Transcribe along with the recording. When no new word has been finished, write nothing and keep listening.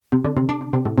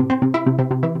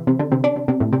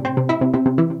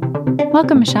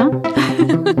Welcome, Michelle.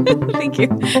 Thank you.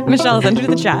 Michelle has entered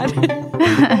the chat.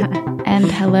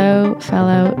 And hello,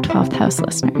 fellow 12th House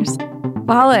listeners.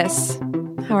 Wallace,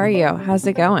 how are you? How's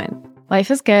it going?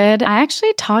 Life is good. I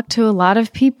actually talked to a lot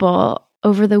of people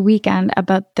over the weekend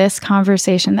about this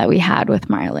conversation that we had with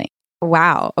Marley.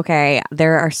 Wow. Okay.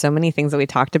 There are so many things that we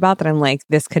talked about that I'm like,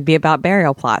 this could be about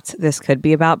burial plots. This could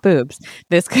be about boobs.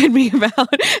 This could be about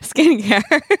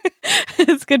skincare.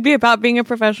 This could be about being a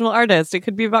professional artist. It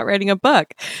could be about writing a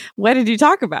book. What did you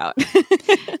talk about?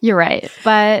 You're right.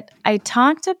 But I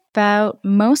talked about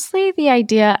mostly the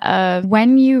idea of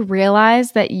when you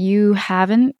realize that you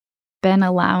haven't been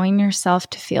allowing yourself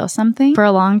to feel something for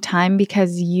a long time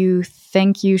because you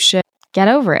think you should get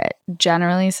over it.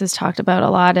 Generally, this is talked about a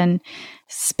lot in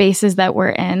spaces that we're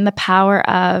in. The power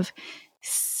of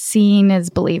seeing is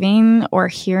believing, or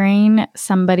hearing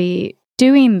somebody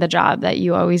doing the job that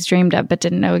you always dreamed of but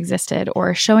didn't know existed,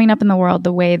 or showing up in the world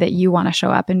the way that you want to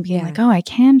show up and being like, oh, I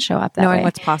can show up that way. Knowing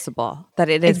what's possible, that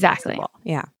it is possible.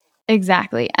 Yeah.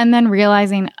 Exactly. And then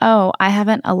realizing, oh, I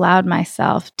haven't allowed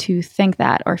myself to think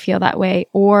that or feel that way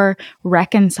or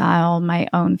reconcile my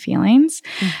own feelings.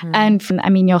 Mm-hmm.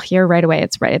 And you'll hear right away,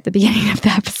 it's right at the beginning of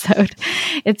the episode.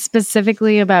 It's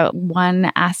specifically about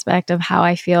one aspect of how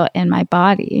I feel in my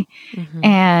body. Mm-hmm.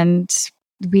 And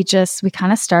we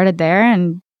kind of started there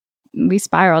and we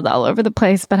spiraled all over the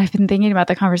place, but I've been thinking about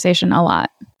the conversation a lot.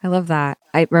 I love that.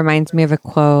 It reminds me of a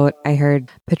quote I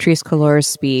heard Patrisse Cullors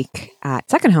speak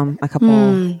at Second Home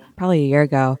probably a year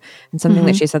ago. And something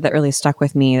that she said that really stuck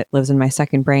with me, that lives in my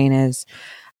second brain, is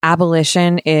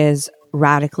abolition is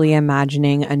radically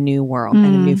imagining a new world and a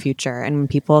new future. And when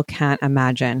people can't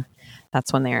imagine,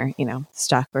 that's when they're,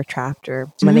 stuck or trapped, or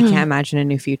when they can't imagine a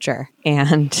new future.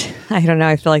 And I don't know,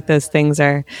 I feel like those things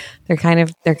they're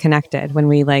connected. When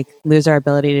we lose our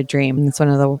ability to dream, it's one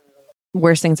of the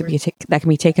worst things that can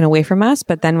be taken away from us.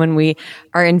 But then when we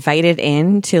are invited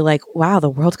into wow, the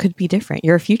world could be different.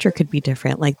 Your future could be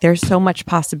different. There's so much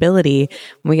possibility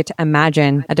when we get to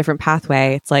imagine a different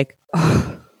pathway. It's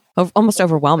almost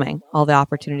overwhelming, all the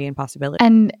opportunity and possibility.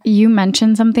 And you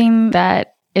mentioned something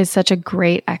that is such a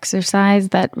great exercise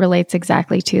that relates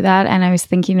exactly to that. And I was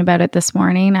thinking about it this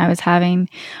morning. I was having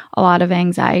a lot of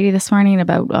anxiety this morning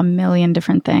about a million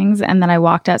different things. And then I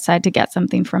walked outside to get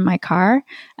something from my car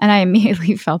and I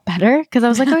immediately felt better because I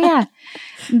was like, oh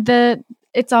yeah,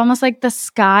 it's almost like the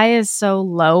sky is so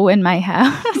low in my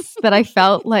house that I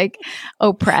felt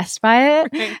oppressed by it.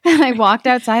 Right. And I walked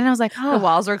outside and I was like, oh. The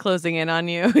walls were closing in on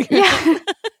you. Yeah.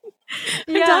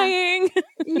 I'm dying.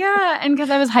 Yeah. And because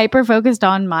I was hyper focused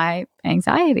on my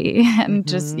anxiety and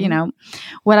just,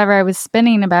 whatever I was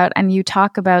spinning about. And you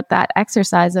talk about that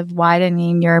exercise of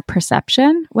widening your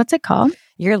perception. What's it called?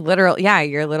 Your literal,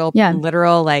 literal,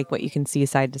 what you can see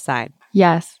side to side.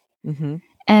 Yes. Mm-hmm.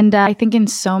 And I think in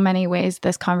so many ways,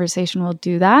 this conversation will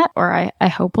do that, or I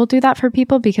hope will do that for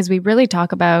people, because we really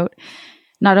talk about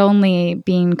not only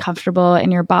being comfortable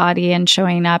in your body and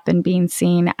showing up and being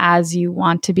seen as you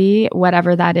want to be,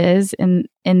 whatever that is in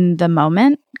the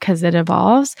moment, because it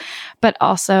evolves, but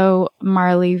also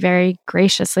Marley very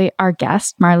graciously, our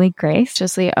guest, Marley Grace,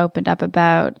 graciously opened up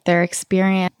about their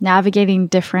experience navigating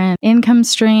different income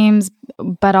streams,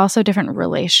 but also different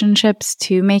relationships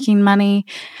to making money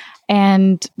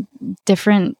and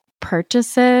different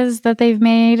purchases that they've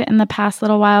made in the past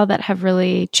little while that have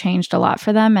really changed a lot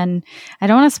for them. And I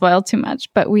don't want to spoil too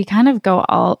much, but we kind of go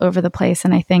all over the place.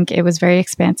 And I think it was very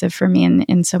expansive for me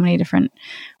in so many different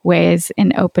ways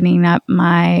in opening up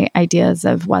my ideas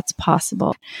of what's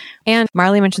possible. And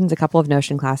Marley mentions a couple of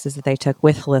Notion classes that they took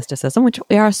with Holisticism, which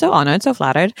we are so honored, so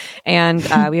flattered. And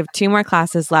we have 2 more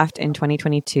classes left in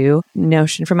 2022.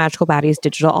 Notion for Magical Baddies,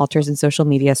 Digital Altars, and Social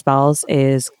Media Spells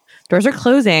doors are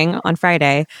closing on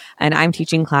Friday, and I'm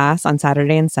teaching class on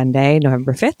Saturday and Sunday,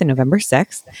 November 5th and November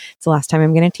 6th. It's the last time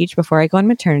I'm going to teach before I go on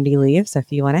maternity leave. So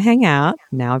if you want to hang out,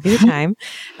 now would be the time.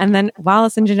 And then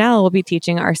Wallace and Janelle will be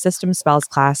teaching our System Spells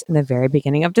class in the very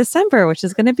beginning of December, which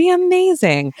is going to be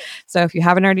amazing. So if you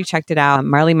haven't already checked it out,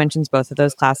 Marley mentions both of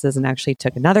those classes and actually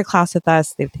took another class with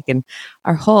us. They've taken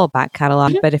our whole back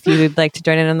catalog. But if you would like to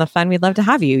join in on the fun, we'd love to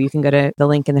have you. You can go to the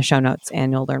link in the show notes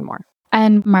and you'll learn more.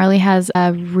 And Marley has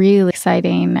a really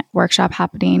exciting workshop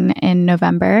happening in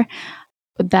November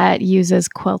that uses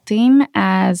quilting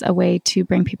as a way to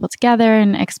bring people together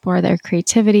and explore their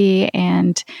creativity.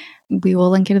 And we will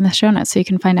link it in the show notes so you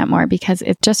can find out more, because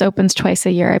it just opens twice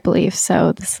a year, I believe.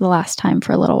 So this is the last time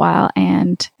for a little while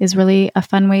and is really a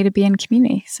fun way to be in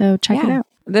community. So check it out.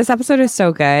 This episode is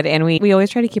so good. And we always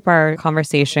try to keep our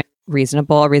conversation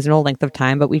a reasonable length of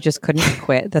time, but we just couldn't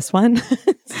quit this one.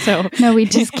 So no, we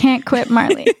just can't quit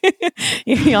Marley.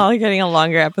 Y'all are getting a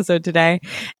longer episode today,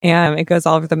 and it goes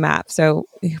all over the map. So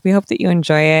we hope that you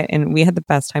enjoy it. And we had the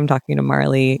best time talking to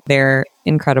Marley. They're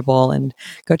incredible, and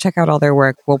go check out all their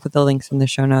work. We'll put the links in the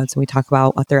show notes, and we talk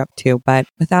about what they're up to. But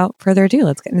without further ado,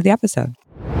 let's get into the episode.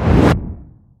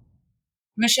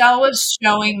 Michelle was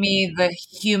showing me the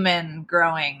human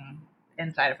growing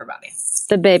inside of her body.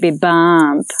 The baby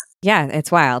bump. Yeah,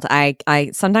 it's wild.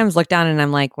 I sometimes look down and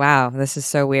I'm like, wow, this is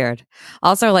so weird.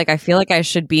 Also, like, I feel like I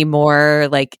should be more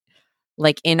like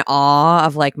in awe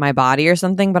of like my body or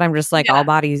something, but I'm just like, all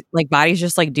bodies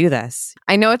just like do this.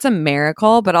 I know it's a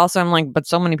miracle, but also I'm like, but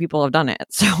so many people have done it.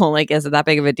 So like, is it that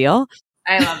big of a deal?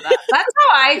 I love that. That's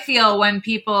how I feel when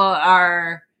people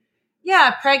are,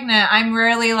 pregnant. I'm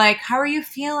rarely like, how are you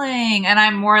feeling? And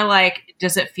I'm more like,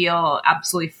 does it feel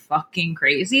absolutely fucking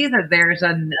crazy that there's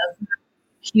another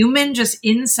human just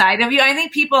inside of you? I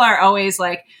think people are always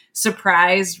like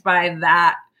surprised by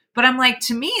that. But I'm like,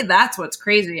 to me, that's what's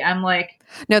crazy. I'm like,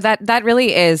 no, that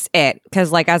really is it. Because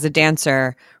like as a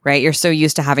dancer, right, you're so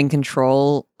used to having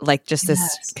control, like just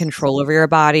this control over your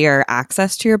body or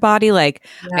access to your body. Like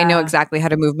I know exactly how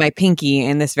to move my pinky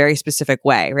in this very specific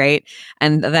way, right?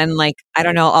 And then like, I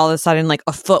don't know, all of a sudden like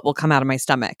a foot will come out of my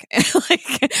stomach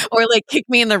like, or like kick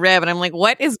me in the rib. And I'm like,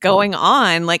 what is going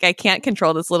on? Like I can't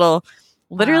control this little,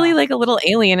 literally like a little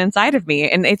alien inside of me.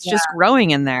 And it's just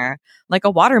growing in there like a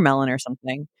watermelon or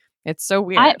something. It's so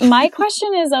weird. My question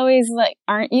is always like,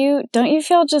 don't you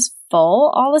feel just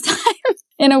full all the time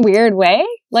in a weird way?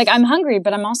 Like I'm hungry,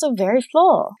 but I'm also very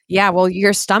full. Yeah. Well,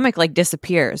 your stomach like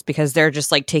disappears because they're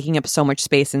just like taking up so much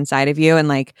space inside of you. And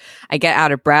like, I get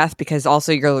out of breath because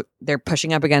also they're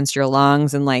pushing up against your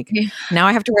lungs. And like, now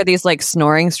I have to wear these like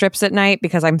snoring strips at night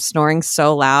because I'm snoring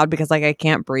so loud because like I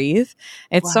can't breathe.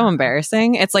 It's so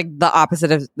embarrassing. It's like the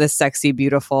opposite of this sexy,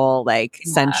 beautiful, like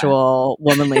sensual,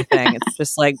 womanly thing. It's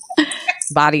just like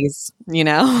bodies, you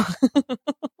know?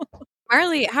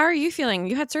 Marley, how are you feeling?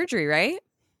 You had surgery, right?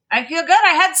 I feel good.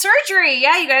 I had surgery.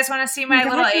 Yeah, you guys want to see my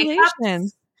little A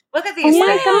cups? Look at these. Oh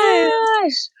my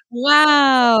gosh.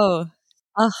 Wow.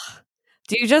 Ugh.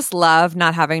 Do you just love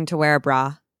not having to wear a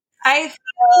bra? I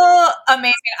feel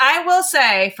amazing. I will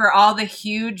say, for all the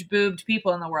huge boobed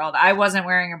people in the world, I wasn't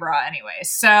wearing a bra anyway.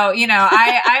 So, you know,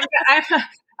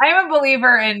 I'm a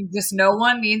believer in just no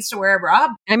one needs to wear a bra.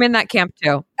 I'm in that camp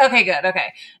too. Okay, good.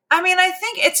 Okay. I mean, I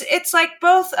think it's like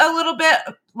both a little bit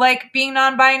like being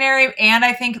non-binary, and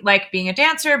I think like being a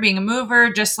dancer, being a mover,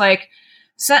 just like,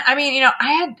 so, I mean, you know,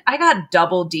 I got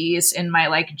double D's in my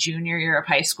like junior year of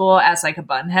high school as like a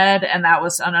bunhead, and that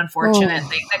was an unfortunate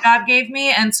thing that God gave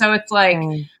me. And so it's like,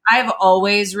 I've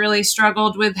always really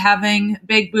struggled with having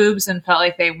big boobs and felt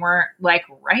like they weren't like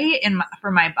right for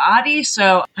my body.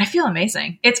 So I feel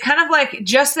amazing. It's kind of like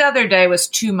just the other day was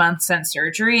 2 months since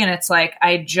surgery, and it's like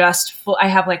I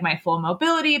have like my full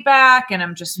mobility back, and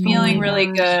I'm just feeling really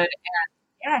good. And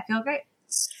yeah, I feel great.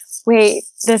 Wait,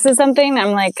 this is something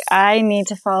I'm like, I need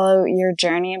to follow your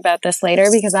journey about this later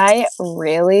because I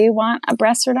really want a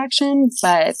breast reduction,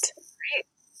 but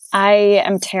I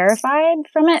am terrified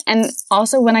from it. And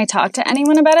also when I talk to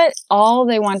anyone about it, all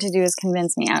they want to do is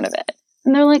convince me out of it.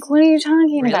 And they're like, what are you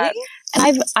talking about?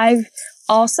 And I've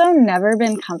also never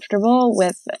been comfortable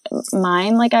with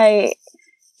mine. Like I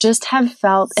just have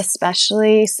felt,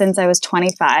 especially since I was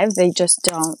 25, they just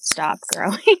don't stop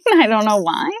growing. I don't know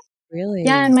why. Really?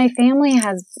 Yeah, and my family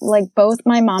has, like, both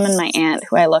my mom and my aunt,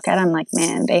 who I look at, I'm like,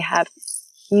 man, they have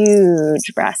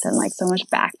huge breasts and, like, so much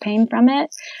back pain from it.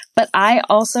 But I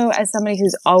also, as somebody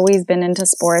who's always been into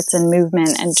sports and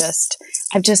movement and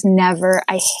I've just never,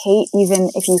 I hate even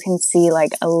if you can see,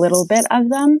 like, a little bit of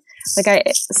them.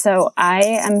 So I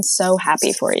am so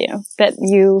happy for you that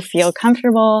you feel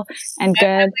comfortable and good.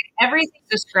 Like everything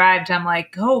described, I'm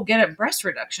like, go get a breast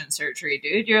reduction surgery,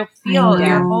 dude. You'll feel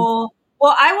your whole...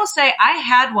 Well, I will say I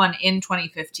had one in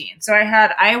 2015. So I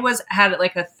had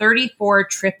like a 34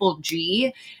 triple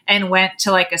G and went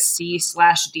to like a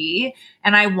C/D,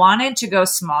 and I wanted to go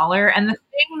smaller. And the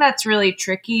thing that's really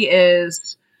tricky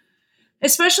is,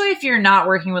 especially if you're not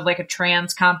working with like a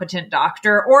trans competent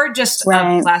doctor or just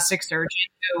a plastic surgeon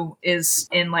who is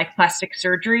in like plastic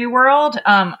surgery world.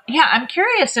 I'm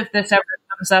curious if this ever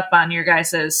comes up on your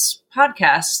guys's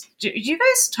podcast. Do you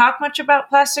guys talk much about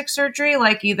plastic surgery,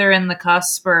 like either in the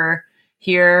Cusp or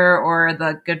here or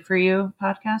the Good For You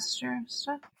podcast or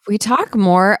stuff? We talk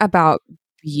more about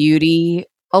beauty,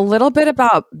 a little bit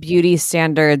about beauty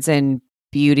standards and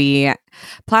beauty.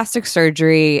 Plastic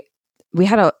surgery, we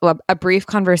had a brief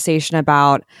conversation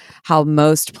about how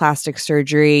most plastic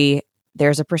surgery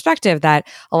there's a perspective that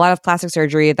a lot of plastic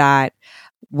surgery that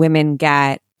women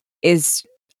get is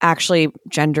actually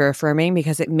gender affirming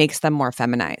because it makes them more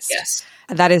feminized. Yes.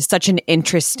 That is such an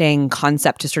interesting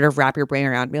concept to sort of wrap your brain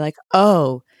around and be like,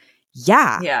 oh,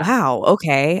 yeah, wow,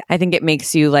 okay. I think it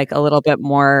makes you like a little bit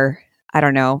more, I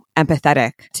don't know,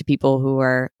 empathetic to people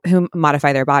who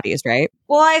modify their bodies, right?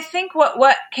 Well, I think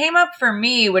what came up for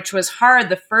me, which was hard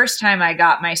the first time I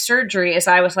got my surgery, is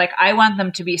I was like, I want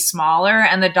them to be smaller.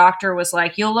 And the doctor was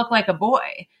like, you'll look like a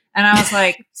boy. And I was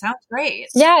like, sounds great.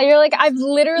 Yeah, you're like, I've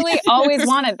literally always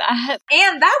wanted that.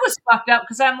 And that was fucked up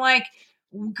because I'm like,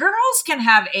 girls can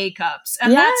have A cups.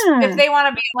 And that's if they want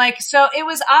to be like, so it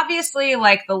was obviously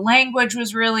like the language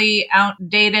was really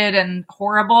outdated and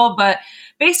horrible. But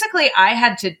basically, I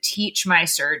had to teach my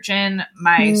surgeon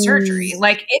my surgery.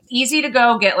 Like, it's easy to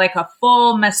go get like a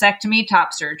full mastectomy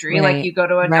top surgery. Right. Like, you go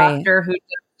to a doctor who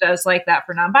does like that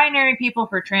for non-binary people,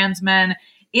 for trans men.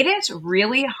 It is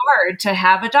really hard to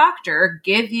have a doctor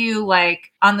give you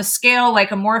like on the scale,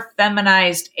 like a more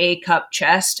feminized A cup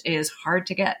chest is hard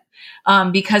to get.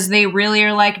 Because they really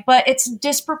are like, but it's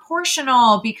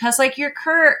disproportional because like you're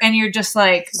Kurt and you're just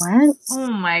like, what?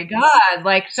 Oh my God.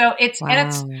 Like, so it's, and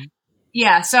it's,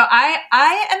 yeah. So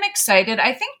I am excited.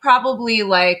 I think probably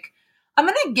like, I'm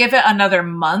going to give it another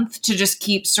month to just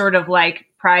keep sort of like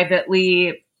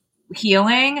privately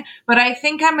healing, but I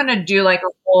think I'm going to do like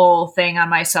a whole thing on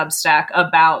my Substack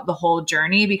about the whole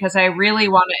journey because I really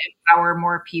want to empower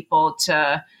more people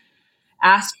to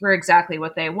ask for exactly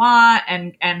what they want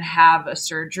and have a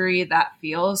surgery that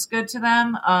feels good to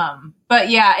them. But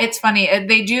yeah, it's funny.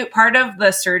 They do, part of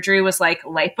the surgery was like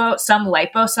some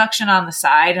liposuction on the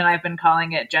side. And I've been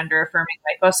calling it gender affirming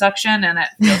liposuction and it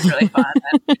feels really fun.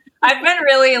 And I've been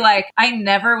really like, I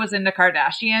never was into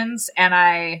Kardashians and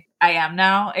I am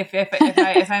now, if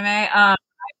I may.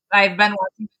 I've been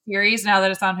watching the series now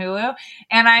that it's on Hulu.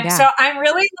 And so I'm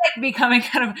really like becoming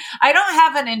kind of, I don't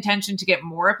have an intention to get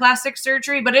more plastic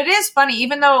surgery, but it is funny,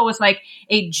 even though it was like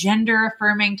a gender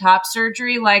affirming top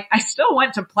surgery, like I still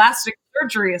went to Plastic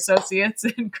Surgery Associates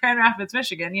in Grand Rapids,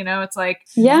 Michigan. You know, it's like,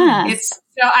 so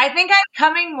I think I'm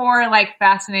becoming more like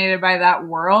fascinated by that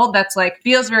world. That's like,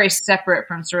 feels very separate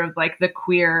from sort of like the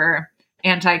queer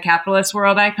anti-capitalist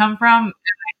world I come from.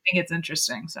 I think it's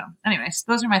interesting. So anyways,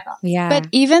 those are my thoughts. Yeah. But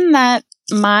even that,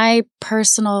 my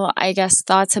personal, I guess,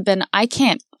 thoughts have been, I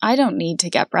don't need to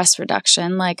get breast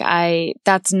reduction. Like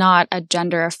that's not a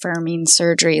gender affirming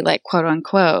surgery, like quote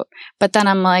unquote. But then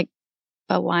I'm like,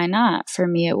 but why not? For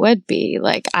me, it would be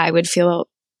like, I would feel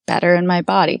better in my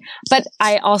body. But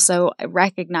I also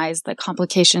recognize the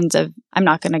complications of, I'm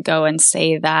not going to go and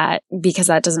say that because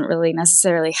that doesn't really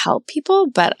necessarily help people,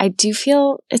 but I do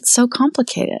feel it's so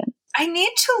complicated. I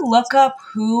need to look up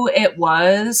who it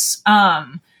was.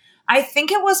 I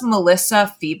think it was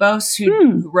Melissa Febos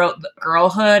who wrote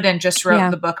Girlhood and just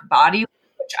wrote the book Body,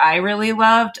 which I really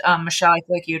loved. Michelle, I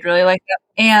feel like you'd really like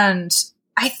that. And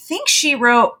I think she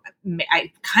wrote,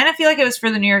 I kind of feel like it was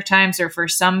for the New York Times or for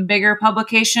some bigger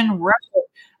publication, wrote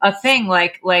a thing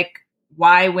like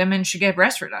why women should get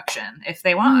breast reduction if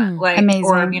they want, like, amazing.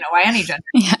 Or, you know, why any gender.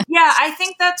 Yeah, I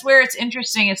think that's where it's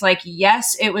interesting. It's like,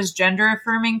 yes, it was gender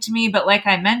affirming to me, but like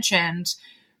I mentioned,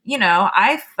 you know,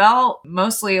 I felt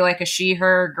mostly like a she,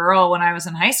 her girl when I was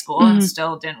in high school and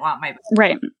still didn't want my.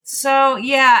 Right. So,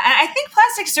 yeah, and I think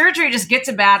plastic surgery just gets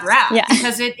a bad rap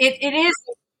because it is.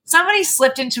 Somebody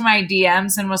slipped into my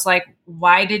DMs and was like,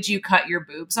 why did you cut your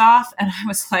boobs off? And I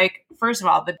was like, first of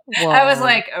all, I was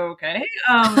like, okay,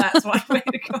 that's one way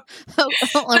to go.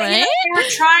 But right? You know, they were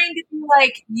trying to be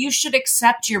like, you should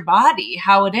accept your body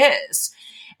how it is.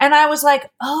 And I was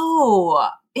like, oh,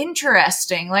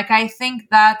 interesting. Like, I think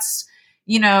that's,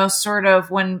 you know, sort of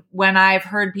when I've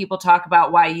heard people talk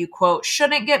about why you, quote,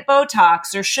 shouldn't get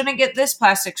Botox or shouldn't get this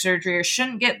plastic surgery or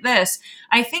shouldn't get this.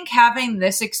 I think having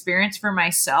this experience for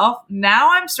myself,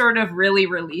 now I'm sort of really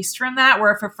released from that,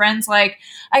 where if a friend's like,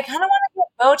 I kind of want to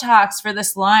get Botox for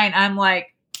this line, I'm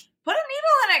like, put a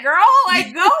needle in it, girl.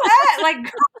 Like, go ahead. Like,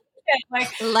 go like,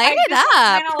 light it up.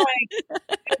 Kind of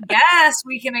like, yes,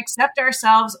 we can accept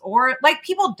ourselves, or like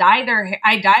people dye their hair.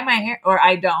 I dye my hair, or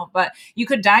I don't, but you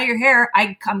could dye your hair.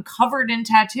 I'm covered in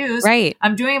tattoos. Right.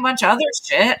 I'm doing a bunch of other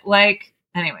shit. Like,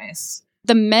 anyways.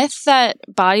 The myth that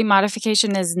body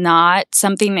modification is not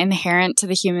something inherent to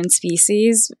the human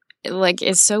species, like,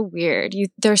 is so weird.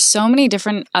 There's so many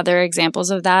different other examples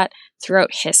of that throughout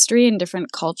history in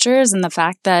different cultures, and the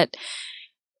fact that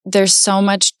there's so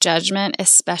much judgment,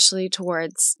 especially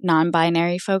towards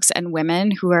non-binary folks and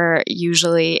women who are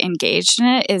usually engaged in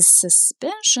it, is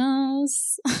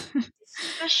suspicious.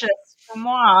 Suspicious for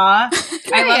moi. I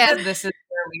love that this is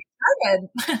where we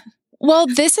started. Well,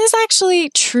 this is actually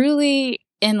truly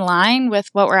in line with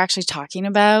what we're actually talking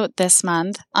about this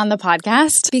month on the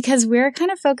podcast, because we're kind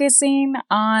of focusing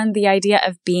on the idea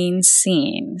of being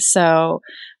seen. So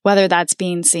whether that's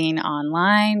being seen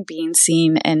online, being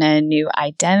seen in a new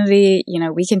identity,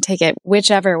 we can take it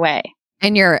whichever way.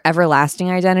 And your everlasting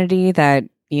identity that,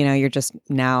 you're just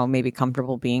now maybe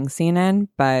comfortable being seen in,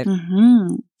 but.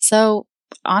 Mm-hmm. So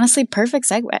honestly, perfect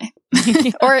segue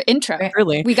or intro.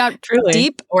 Truly. We got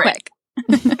deep quick.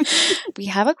 We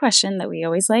have a question that we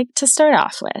always like to start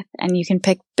off with, and you can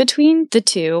pick between the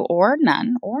two or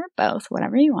none or both,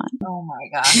 whatever you want. Oh my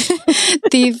gosh.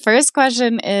 The first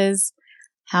question is,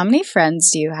 how many friends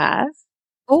do you have?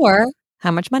 Or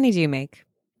how much money do you make?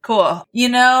 Cool.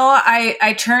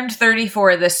 I turned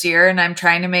 34 this year, and I'm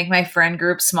trying to make my friend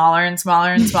group smaller and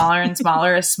smaller and smaller and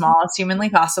smaller, as small as humanly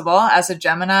possible. As a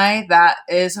Gemini, that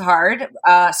is hard.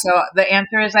 So the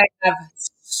answer is I have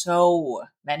so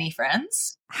many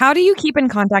friends. How do you keep in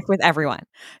contact with everyone?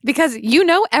 Because you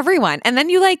know everyone. And then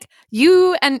you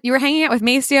were hanging out with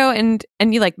Maceo and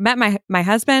you met my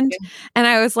husband. Yeah. And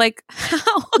I was like,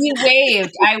 how? We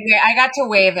waved. I got to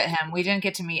wave at him. We didn't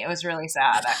get to meet. It was really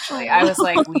sad, actually. I was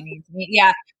like, we need to meet.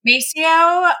 Yeah.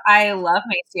 Maceo, I love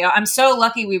Maceo. I'm so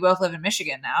lucky we both live in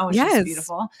Michigan now, which is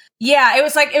beautiful. Yeah,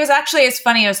 it's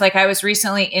funny. It was like I was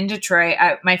recently in Detroit.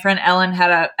 My friend Ellen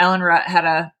Rutt had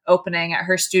a opening at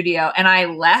her studio, and I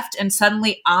left, and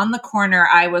suddenly on the corner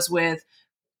I was with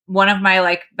one of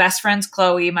my best friends,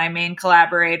 Chloe, my main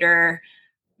collaborator,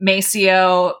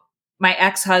 Maceo, my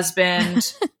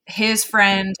ex-husband, his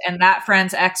friend, and that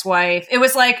friend's ex-wife. It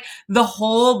was like the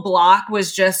whole block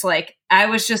was just I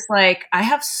was just like, I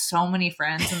have so many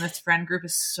friends, and this friend group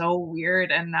is so weird,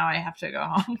 and now I have to go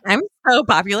home. I'm so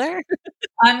popular.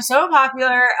 I'm so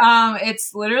popular.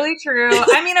 It's literally true.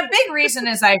 I mean, a big reason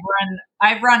is I've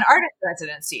run artist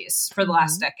residencies for the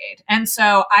last decade. And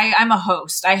so I'm a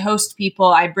host. I host people.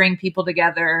 I bring people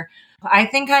together. I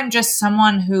think I'm just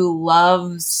someone who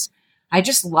I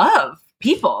just love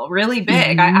people really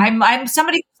big. I'm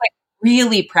somebody who's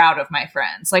really proud of my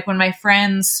friends. When my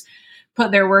friends put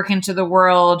their work into the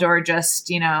world, or just,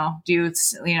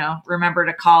 remember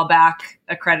to call back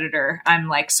a creditor, I'm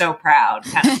so proud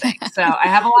kind of thing. So I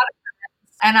have a lot of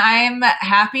friends, and I'm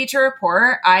happy to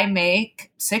report I make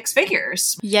 6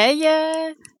 figures.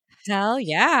 Yeah. Hell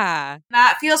yeah.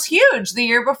 That feels huge. The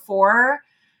year before,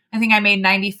 I think I made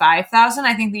 95,000.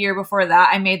 I think the year before that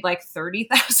I made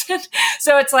 30,000.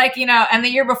 So it's and the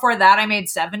year before that I made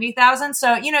 70,000.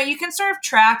 So, you can sort of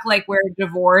track where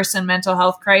divorce and mental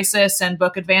health crisis and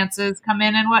book advances come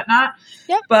in and whatnot.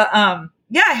 Yeah. But, I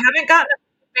haven't gotten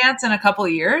an advance in a couple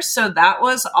of years. So that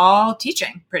was all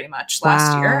teaching pretty much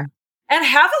last year. And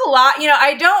have a lot,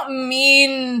 I don't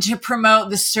mean to promote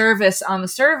the service on the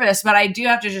service, but I do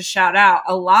have to just shout out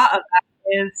a lot of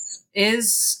that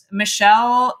is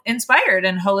Michelle inspired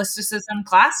in holisticism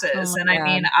classes. And I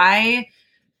mean, I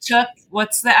took,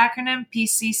 what's the acronym?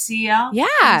 PCCL? Yeah.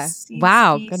 PCCL.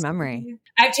 Wow. Good memory.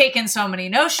 I've taken so many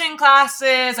Notion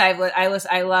classes. I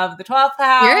love the 12th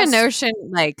house. You're a Notion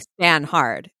stand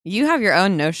hard. You have your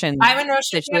own Notion. I'm a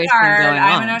Notion fan hard.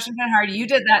 I'm a Notion fan hard. You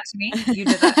did that to me.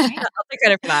 I'll take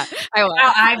credit for that. I will.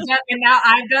 Now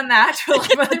I've done that to a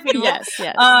lot of other people. Yes.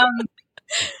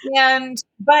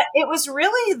 But it was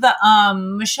really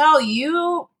Michelle,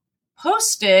 you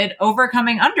posted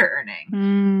Overcoming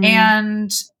Under-Earning.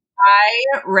 And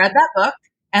I read that book,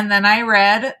 and then I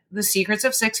read The Secrets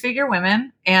of Six-Figure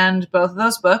Women, and both of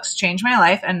those books changed my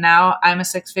life. And now I'm a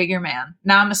 6-figure man.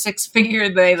 Now I'm a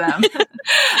 6-figure they, them.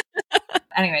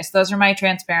 Anyways, those are my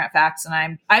transparent facts.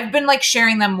 And I've been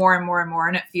sharing them more and more and more.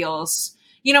 And it feels,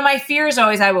 my fear is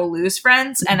always I will lose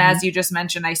friends. And as you just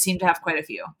mentioned, I seem to have quite a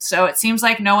few. So it seems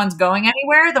like no one's going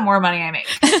anywhere the more money I make.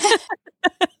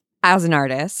 As an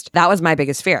artist, that was my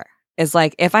biggest fear, is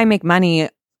if I make money,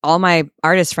 all my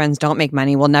artist friends don't make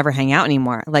money, we'll never hang out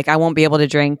anymore. I won't be able to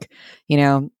drink,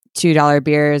 $2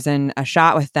 beers and a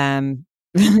shot with them.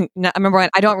 Number one,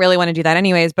 I don't really want to do that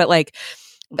anyways, but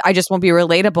I just won't be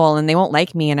relatable, and they won't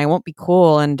like me, and I won't be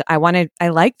cool. And I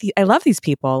love these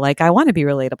people. I want to be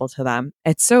relatable to them.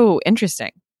 It's so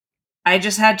interesting. I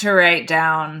just had to write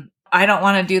down, I don't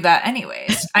want to do that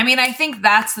anyways. I mean, I think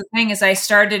that's the thing is I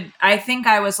think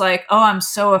I was oh, I'm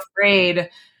so afraid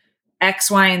X,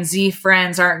 Y, and Z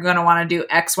friends aren't going to want to do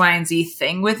X, Y, and Z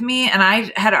thing with me. And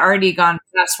I had already gone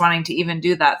past wanting to even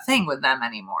do that thing with them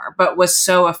anymore, but was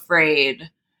so afraid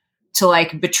to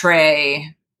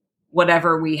betray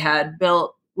whatever we had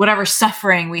built, whatever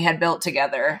suffering we had built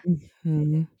together.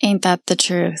 Ain't that the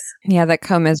truth? Yeah, that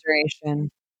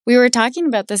commiseration. We were talking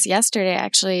about this yesterday,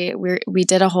 actually. We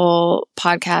did a whole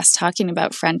podcast talking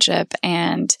about friendship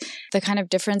and the kind of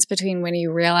difference between when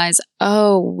you realize,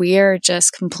 oh, we're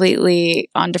just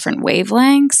completely on different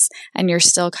wavelengths and you're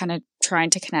still kind of trying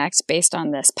to connect based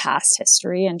on this past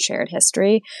history and shared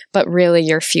history, but really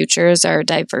your futures are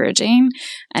diverging,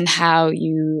 and how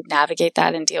you navigate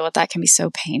that and deal with that can be so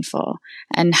painful,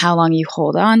 and how long you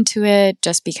hold on to it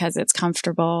just because it's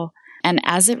comfortable. And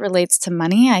as it relates to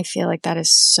money, I feel like that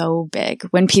is so big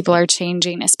when people are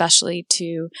changing, especially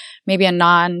to maybe a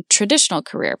non-traditional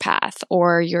career path,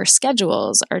 or your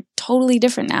schedules are totally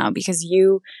different now because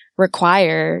you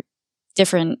require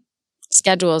different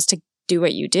schedules to do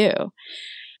what you do.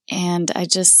 And I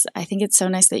think it's so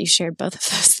nice that you shared both of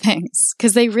those things,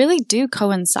 because they really do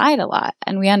coincide a lot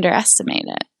and we underestimate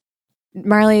it.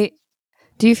 Marley,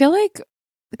 do you feel like,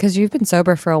 because you've been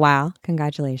sober for a while,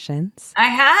 congratulations. I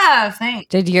have, thanks.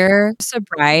 Did your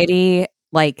sobriety,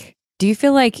 do you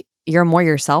feel like you're more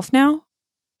yourself now?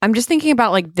 I'm just thinking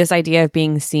about this idea of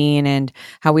being seen and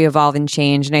how we evolve and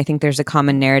change. And I think there's a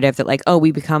common narrative that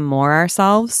we become more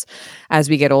ourselves as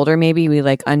we get older. Maybe we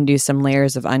undo some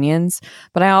layers of onions.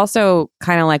 But I also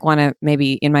kind of want to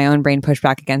maybe in my own brain push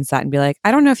back against that and be I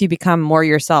don't know if you become more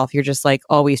yourself. You're just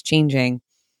always changing.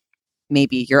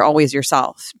 Maybe you're always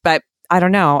yourself. But I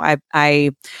don't know. I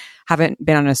haven't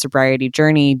been on a sobriety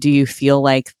journey. Do you feel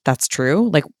like that's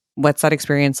true? What's that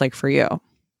experience like for you?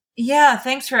 Yeah,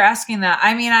 thanks for asking that.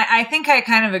 I mean, I think I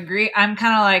kind of agree. I'm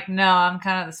kind of no, I'm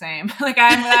kind of the same. First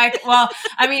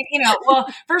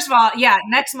of all, yeah,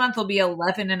 next month will be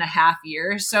 11 and a half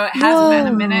years. So it has been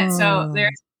a minute. So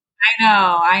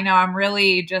I know. I'm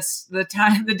really just the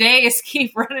days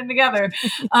keep running together.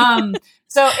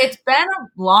 So it's been a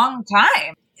long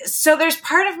time. So there's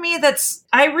part of me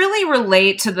I really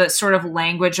relate to the sort of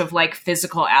language of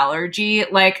physical allergy.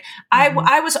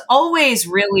 I was always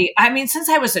really, since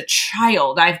I was a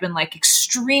child, I've been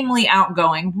extremely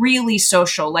outgoing, really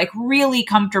social, really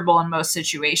comfortable in most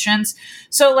situations.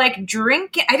 So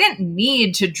drinking, I didn't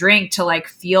need to drink to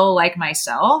feel like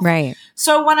myself. Right.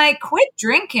 So when I quit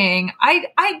drinking,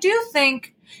 I do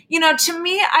think, to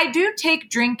me, I do take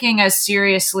drinking as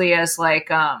seriously as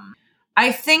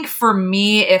I think for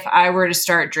me, if I were to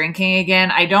start drinking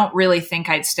again, I don't really think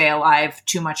I'd stay alive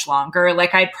too much longer.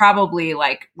 I'd probably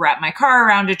wrap my car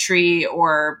around a tree,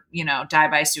 or, die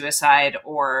by suicide,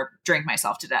 or drink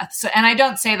myself to death. So, and I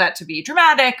don't say that to be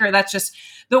dramatic, or that's just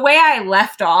the way I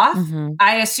left off. Mm-hmm.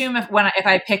 I assume if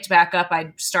I picked back up,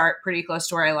 I'd start pretty close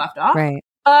to where I left off. Right.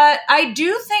 But I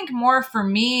do think more for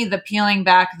me, the peeling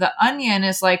back the onion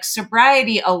is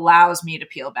sobriety allows me to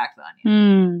peel back the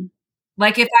onion.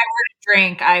 If I were to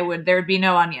drink, there'd be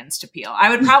no onions to peel.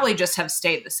 I would probably just have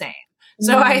stayed the same.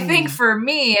 So I think for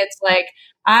me, it's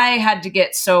I had to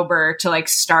get sober to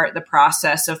start the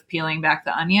process of peeling back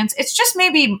the onions. It's just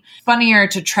maybe funnier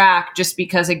to track just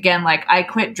because, again, I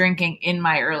quit drinking in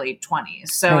my early 20s.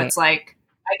 So It's I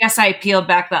guess I peeled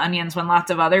back the onions when lots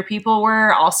of other people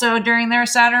were also during their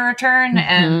Saturn return,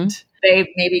 and they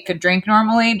maybe could drink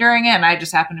normally during it, and I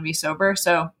just happened to be sober.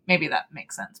 So maybe that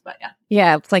makes sense, but yeah.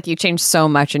 Yeah, it's you changed so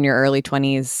much in your early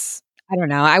 20s. I don't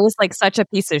know. I was such a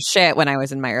piece of shit when I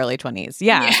was in my early 20s.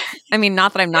 Yeah. I mean,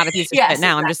 not that I'm not a piece of shit now. Exactly.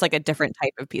 I'm just a different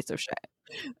type of piece of shit.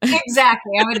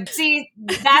 Exactly. I would see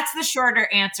that's the shorter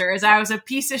answer, is I was a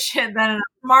piece of shit, then a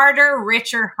smarter,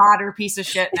 richer, hotter piece of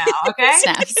shit now. Okay.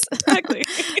 Snaps. Exactly.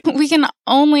 We can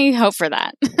only hope for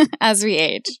that as we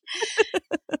age.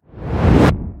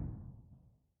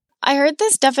 I heard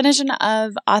this definition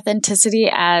of authenticity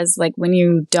as when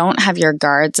you don't have your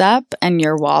guards up and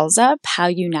your walls up, how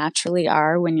you naturally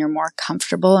are when you're more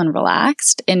comfortable and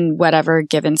relaxed in whatever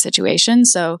given situation.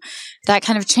 So that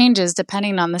kind of changes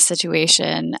depending on the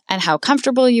situation and how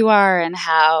comfortable you are and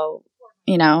how,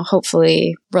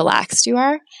 hopefully relaxed you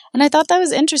are. And I thought that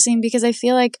was interesting because I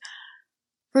feel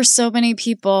for so many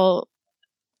people,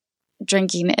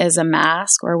 drinking is a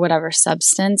mask, or whatever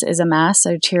substance is a mask.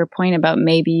 So to your point about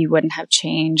maybe you wouldn't have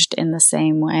changed in the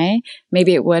same way,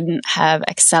 maybe it wouldn't have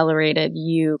accelerated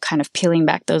you kind of peeling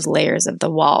back those layers of the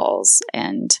walls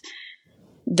and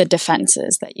the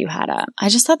defenses that you had up. I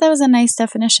just thought that was a nice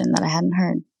definition that I hadn't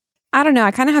heard. I don't know.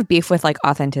 I kind of have beef with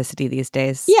authenticity these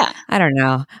days. Yeah. I don't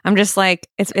know. I'm just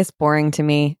it's boring to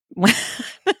me.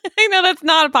 I know that's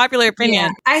not a popular opinion.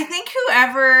 Yeah. I think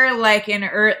whoever in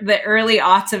the early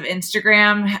aughts of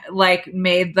Instagram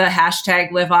made the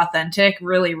hashtag live authentic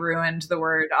really ruined the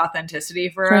word authenticity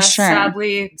for us. Sure.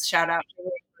 Sadly, shout out to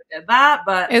whoever did that.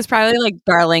 But it was probably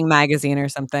Darling Magazine or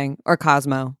something, or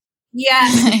Cosmo.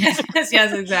 Yes,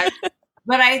 yes, exactly.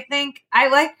 But I think I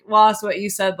like, Wallace, what you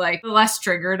said, like the less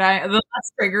the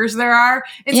less triggers there are.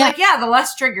 It's like, yeah, the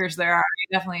less triggers there are,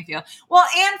 I definitely feel. Well,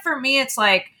 and for me, it's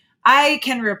like, I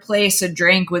can replace a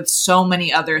drink with so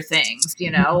many other things, you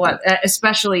know,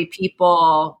 especially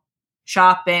people,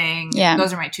 shopping. Yeah.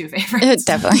 Those are my two favorites.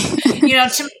 Definitely. You know,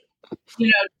 to me, you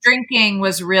know, drinking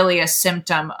was really a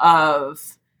symptom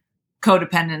of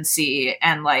codependency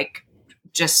and like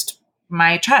just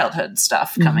my childhood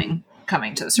stuff coming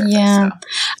to the surface. Yeah. So.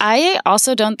 I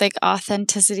also don't think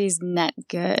authenticity is net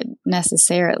good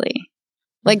necessarily.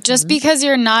 Like just because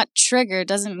you're not triggered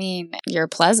doesn't mean you're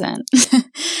pleasant.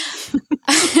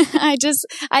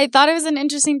 I thought it was an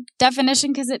interesting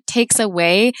definition because it takes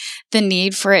away the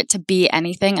need for it to be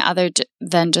anything other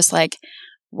than just like,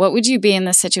 what would you be in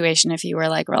this situation if you were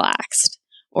like relaxed?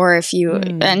 Or if you,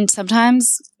 and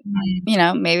sometimes, you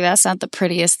know, maybe that's not the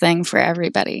prettiest thing for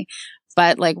everybody,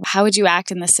 but like, how would you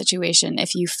act in this situation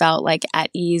if you felt like at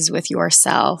ease with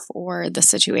yourself or the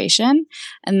situation?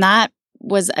 And that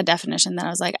was a definition that I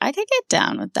was like, I could get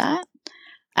down with that.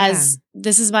 As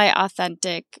this is my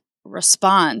authentic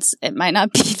response. It might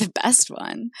not be the best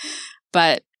one,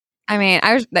 but I mean,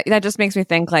 that just makes me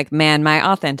think like, man,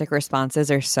 my authentic responses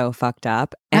are so fucked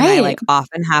up. And I like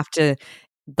often have to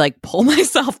like pull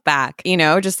myself back, you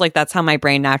know, just like that's how my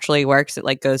brain naturally works. It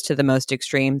like goes to the most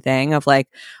extreme thing of like,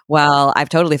 well, I've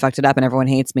totally fucked it up and everyone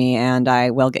hates me and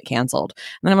I will get canceled.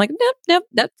 And then I'm like, nope,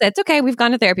 that's okay. We've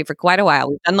gone to therapy for quite a while.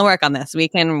 We've done the work on this. We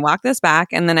can walk this back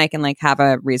and then I can like have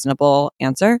a reasonable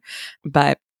answer.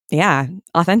 But yeah,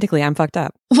 authentically, I'm fucked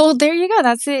up. Well, there you go.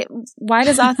 That's it. Why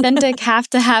does authentic have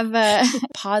to have a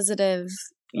positive,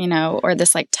 you know, or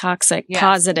this like toxic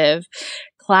positive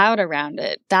cloud around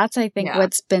it? That's, I think,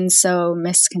 what's been so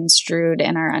misconstrued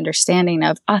in our understanding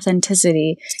of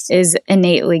authenticity is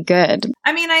innately good.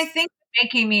 I mean, I think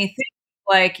making me think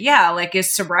like, like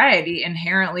is sobriety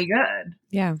inherently good?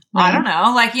 Yeah. I don't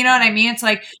know. Like, you know what I mean? It's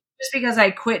like, just because I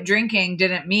quit drinking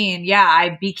didn't mean,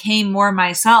 I became more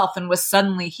myself and was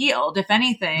suddenly healed. If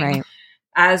anything,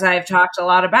 as I've talked a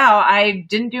lot about, I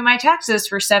didn't do my taxes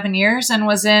for 7 years and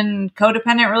was in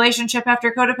codependent relationship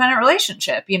after codependent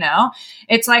relationship. You know,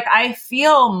 it's like, I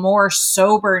feel more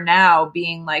sober now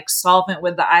being like solvent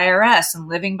with the IRS and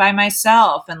living by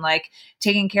myself and like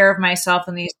taking care of myself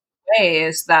in these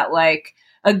ways that like,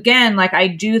 again, like I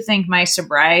do think my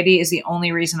sobriety is the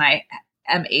only reason I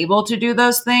am able to do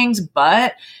those things,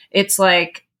 but it's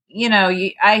like, you know,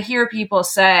 I hear people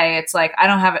say it's like, I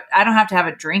don't have to have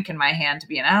a drink in my hand to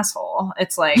be an asshole.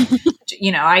 It's like,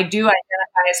 you know, I do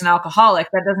identify as an alcoholic.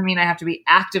 That doesn't mean I have to be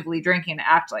actively drinking to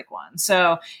act like one.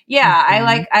 So I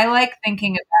like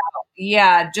thinking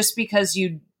about, just because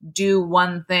you do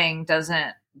one thing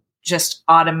doesn't just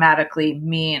automatically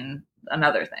mean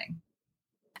another thing.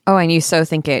 Oh, and you so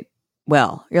think it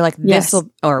will. You're like, this will,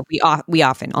 or we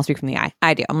often, I'll speak from the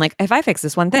I do. I'm like, if I fix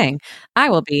this one thing, I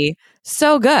will be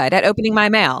so good at opening my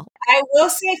mail. I will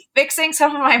say fixing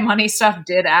some of my money stuff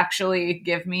did actually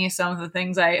give me some of the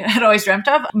things I had always dreamt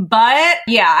of. But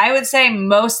I would say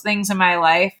most things in my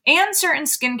life and certain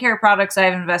skincare products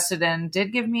I've invested in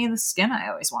did give me the skin I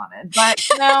always wanted. But,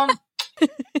 you know,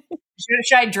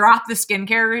 should I drop the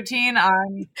skincare routine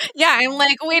on? Yeah, I'm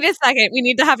like, wait a second. We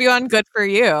need to have you on Good For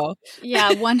You.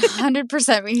 Yeah,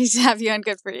 100% we need to have you on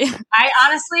Good For You. I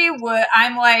honestly would.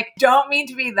 I'm like, don't mean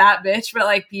to be that bitch, but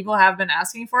like people have been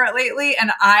asking for it lately.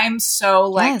 And I'm so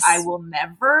like, I will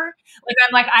never. Like,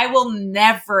 I'm like, I will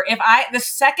never. The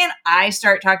second I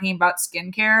start talking about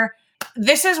skincare,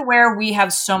 this is where we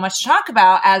have so much to talk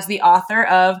about as the author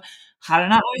of How to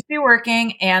Not Always Be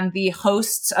Working and the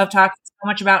hosts of talking so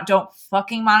much about don't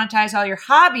fucking monetize all your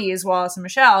hobbies, Wallace and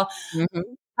Michelle. Mm-hmm.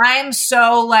 I'm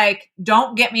so like,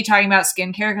 don't get me talking about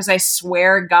skincare because I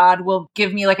swear God will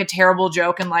give me like a terrible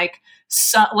joke and like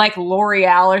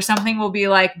L'Oreal or something will be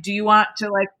like, do you want to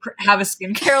like have a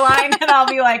skincare line? And I'll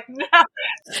be like, no.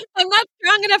 I'm not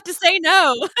strong enough to say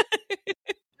no.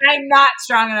 I'm not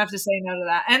strong enough to say no to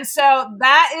that. And so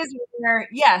that is where,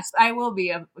 yes, I will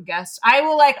be a guest. I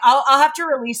will I'll have to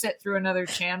release it through another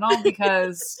channel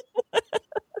because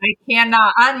I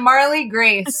cannot. On Marley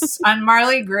Grace's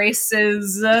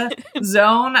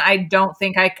zone, I don't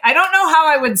think I don't know how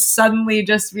I would suddenly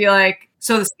just be like,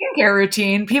 so the skincare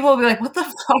routine, people will be like, what the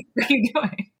fuck are you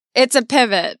doing? It's a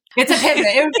pivot. It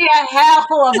would be a hell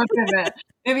of a pivot.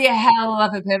 Maybe a hell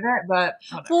of a pivot, but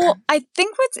whatever. Well, I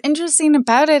think what's interesting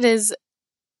about it is,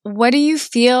 what do you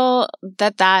feel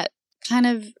that kind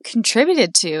of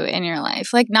contributed to in your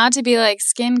life? Like, not to be like,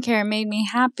 skincare made me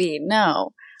happy.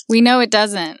 No, we know it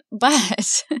doesn't,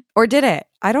 but. Or did it?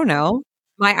 I don't know.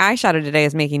 My eyeshadow today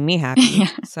is making me happy.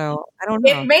 So I don't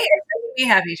know. be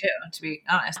happy too, to be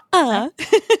honest.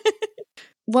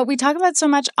 What we talk about so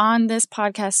much on this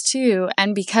podcast too,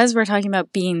 and because we're talking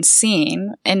about being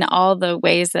seen in all the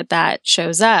ways that that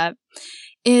shows up,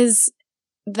 is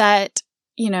that,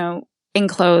 you know,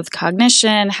 enclothed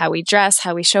cognition, how we dress,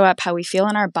 how we show up, how we feel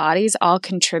in our bodies all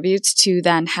contributes to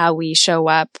then how we show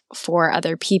up for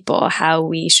other people, how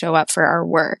we show up for our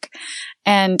work.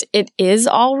 And it is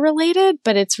all related,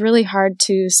 but it's really hard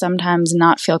to sometimes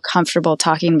not feel comfortable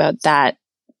talking about that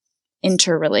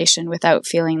interrelation without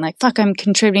feeling like, fuck, I'm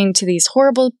contributing to these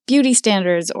horrible beauty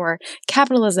standards or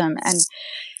capitalism, and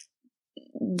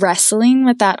wrestling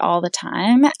with that all the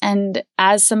time. And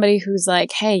as somebody who's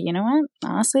like, hey, you know what?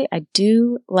 Honestly, I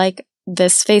do like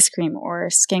this face cream or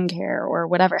skincare or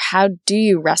whatever. How do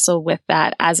you wrestle with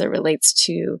that as it relates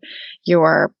to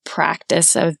your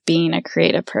practice of being a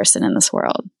creative person in this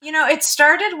world? You know, it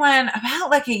started when about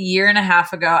like a year and a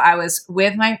half ago, I was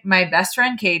with my best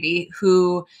friend, Katie,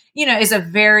 who, you know,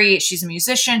 she's a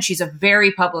musician. She's a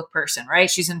very public person, right?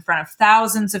 She's in front of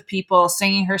thousands of people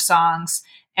singing her songs.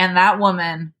 And that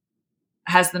woman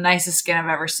has the nicest skin I've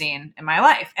ever seen in my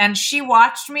life. And she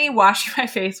watched me washing my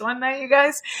face one night, you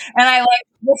guys. And I like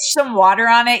put some water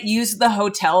on it, used the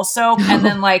hotel soap, and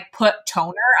then like put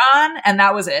toner on. And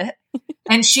that was it.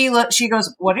 And she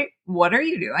goes, what are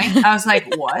you doing? I was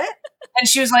like, what? And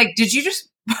she was like, did you just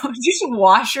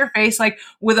wash your face like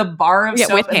with a bar of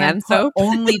soap with and hand then soap? put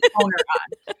only toner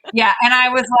on? Yeah. And I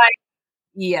was like,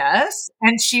 yes.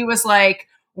 And she was like,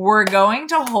 we're going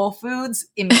to Whole Foods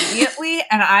immediately,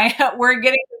 and we're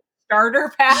getting a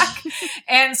starter pack.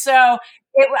 And so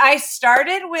I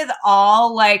started with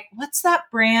all like, what's that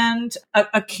brand?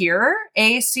 Acure,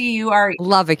 Acure.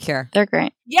 Love Acure. They're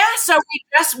great. Yeah. So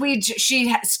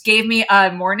she gave me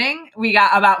a morning. We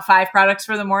got about 5 products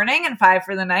for the morning and 5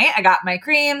 for the night. I got my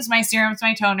creams, my serums,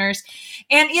 my toners.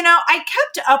 And, you know, I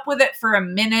kept up with it for a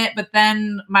minute, but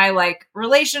then my like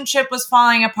relationship was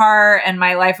falling apart and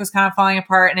my life was kind of falling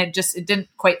apart, and it didn't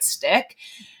quite stick.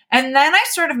 And then I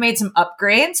sort of made some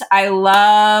upgrades. I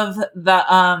love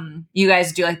the, you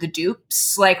guys do like the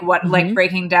dupes, like what, like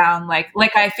breaking down, like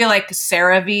I feel like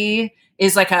CeraVe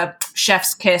is like a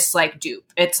chef's kiss, like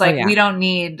dupe. It's like, we don't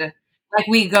need, like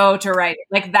we go to right,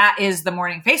 like that is the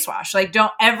morning face wash. Like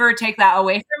don't ever take that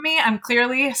away from me. I'm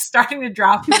clearly starting to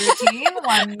drop the routine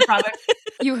one product.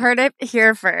 You heard it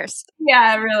here first.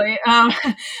 Yeah, really.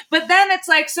 But then it's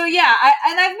like, so yeah,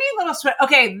 I've made little sweat.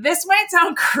 Okay, this might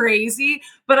sound crazy,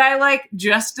 but I like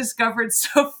just discovered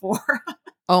Sephora.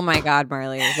 Oh my God,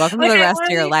 Marley. Welcome to the rest of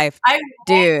your life.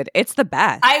 Dude, it's the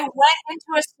best. I went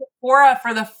into a Sephora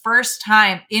for the first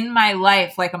time in my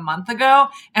life like a month ago,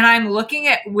 and I'm looking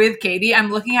at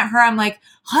her, I'm like,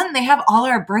 hun, they have all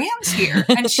our brands here.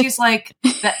 And she's like,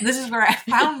 this is where I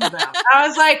found them. I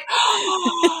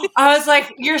was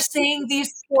like, you're saying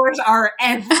these stores are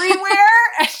everywhere?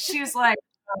 And she's like,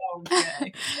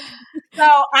 okay.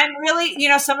 So I'm really, you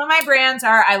know, some of my brands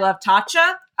are, I love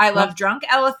Tatcha, I love Drunk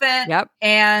Elephant,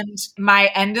 and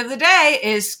my end of the day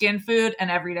is Skin Food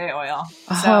and Everyday Oil.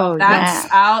 So that's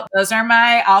out. Those are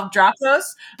I'll drop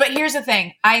those. But here's the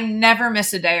thing. I never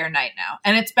miss a day or night now.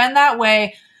 And it's been that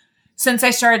way since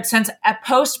a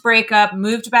post breakup,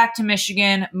 moved back to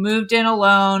Michigan, moved in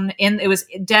alone. It was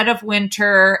dead of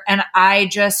winter. And I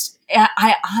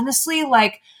honestly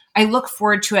like, I look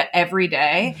forward to it every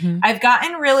day. I've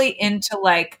gotten really into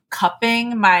like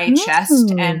cupping my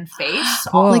chest and face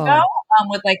also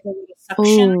with like the little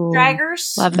suction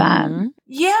draggers. Love that.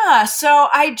 Yeah. So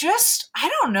I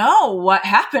don't know what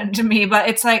happened to me, but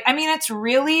it's like, I mean, it's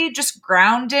really just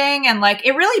grounding and like,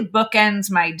 it really bookends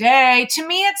my day. To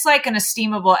me, it's like an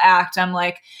esteemable act. I'm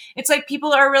like, it's like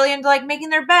people are really into like making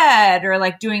their bed or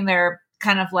like doing their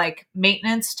kind of like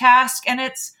maintenance task. And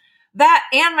it's that,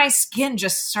 and my skin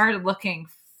just started looking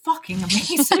fucking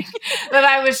amazing that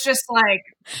I was just like,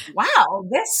 wow,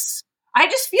 I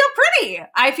just feel pretty.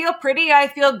 I feel pretty. I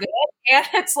feel good. And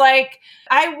it's like,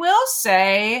 I will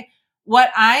say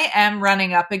what I am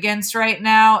running up against right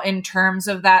now in terms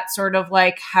of that sort of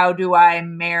like, how do I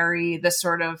marry the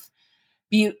sort of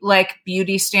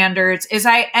beauty standards is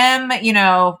I am, you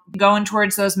know, going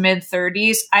towards those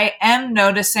mid-30s. I am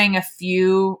noticing a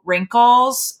few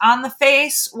wrinkles on the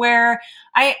face where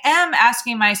I am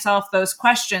asking myself those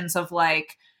questions of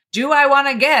like, do I want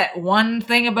to get one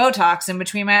thing of Botox in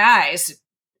between my eyes?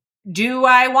 Do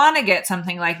I want to get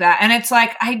something like that? And it's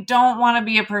like, I don't want to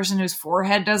be a person whose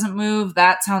forehead doesn't move.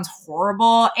 That sounds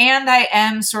horrible. And I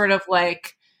am sort of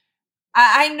like,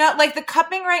 I know like the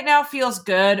cupping right now feels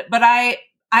good, but I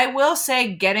will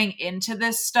say getting into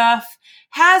this stuff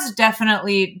has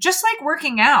definitely, just like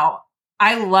working out,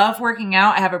 I love working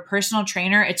out. I have a personal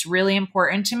trainer. It's really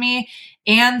important to me.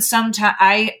 And sometimes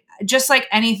I just like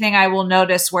anything, I will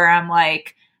notice where I'm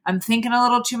like, I'm thinking a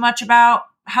little too much about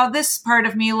how this part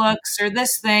of me looks or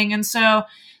this thing. And so,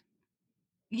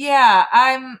 yeah,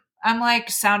 I'm like,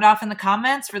 sound off in the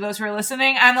comments for those who are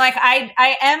listening. I'm like,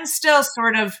 I am still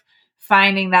sort of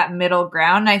finding that middle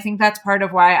ground. I think that's part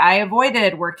of why I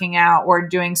avoided working out or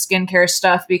doing skincare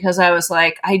stuff, because I was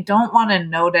like, I don't want to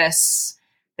notice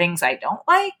things I don't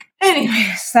like.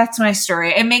 Anyways, that's my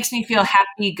story. It makes me feel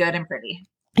happy, good, and pretty.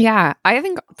 Yeah. I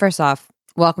think, first off,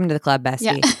 welcome to the club,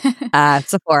 Bestie. Yeah.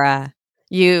 Sephora,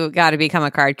 you got to become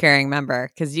a card carrying member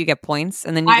because you get points,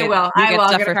 and then you get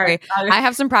stuff for free. I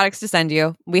have some products to send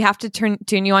you. We have to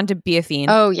tune you on to Be a Fiend.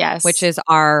 Oh, yes. Which is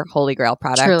our holy grail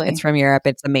product. Truly. It's from Europe.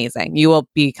 It's amazing. You will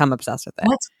become obsessed with it.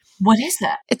 What is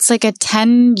that? It's like a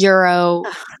 €10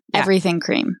 everything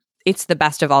cream. It's the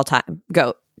best of all time.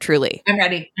 Go. Truly. I'm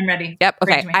ready. Yep.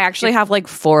 Okay. I actually have like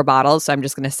 4 bottles, so I'm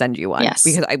just going to send you one. Yes.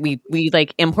 Because we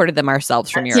like imported them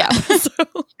ourselves from Europe. Yeah.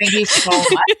 Thank you so much.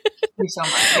 Thank you so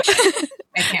much.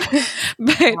 I can't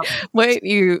wait.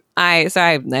 But I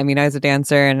was a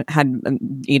dancer and had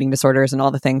eating disorders and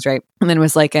all the things, right? And then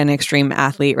was like an extreme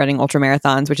athlete running ultra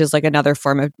marathons, which is like another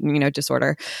form of,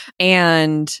 disorder.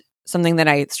 And something that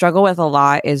I struggle with a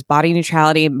lot is body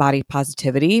neutrality and body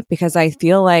positivity, because I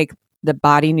feel like the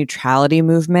body neutrality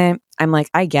movement, I'm like,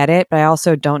 I get it, but I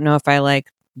also don't know if I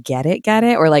like get it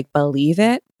or like believe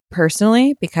it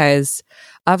personally because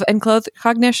of enclothed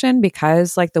cognition,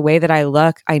 because like the way that I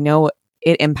look, I know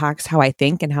it impacts how I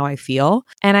think and how I feel.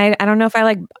 And I don't know if I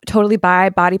like totally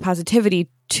buy body positivity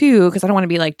too, because I don't want to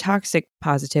be like toxic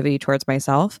positivity towards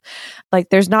myself. Like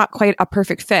there's not quite a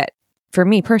perfect fit for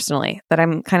me personally, that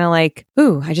I'm kind of like,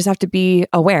 ooh, I just have to be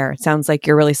aware. It sounds like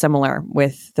you're really similar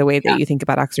with the way that you think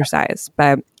about exercise.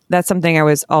 But that's something I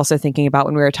was also thinking about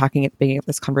when we were talking at the beginning of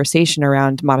this conversation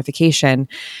around modification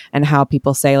and how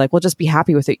people say like, well, just be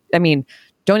happy with it. I mean,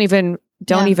 don't even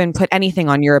put anything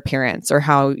on your appearance or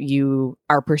how you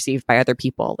are perceived by other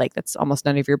people. Like that's almost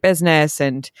none of your business.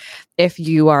 And if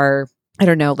you are, I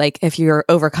don't know, like if you're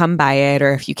overcome by it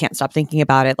or if you can't stop thinking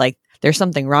about it, like there's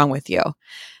something wrong with you.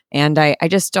 And I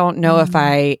just don't know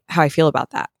how I feel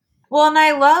about that. Well, and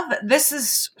I love, this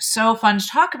is so fun to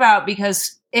talk about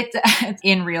because it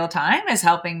in real time is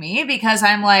helping me, because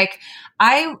I'm like,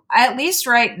 at least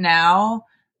right now,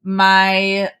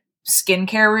 my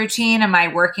skincare routine and my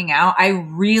working out, I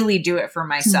really do it for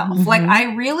myself. Mm-hmm. Like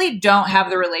I really don't have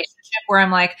the relationship where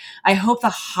I'm like, I hope the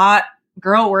hot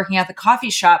girl working at the coffee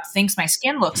shop thinks my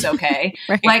skin looks okay.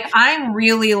 Right. Like I'm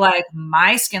really like,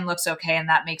 my skin looks okay and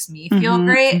that makes me feel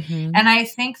great. Mm-hmm. And I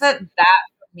think that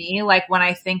for me, like when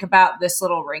I think about this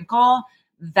little wrinkle,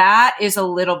 that is a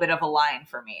little bit of a line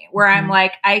for me where I'm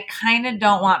like, I kind of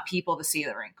don't want people to see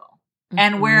the wrinkle.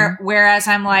 And whereas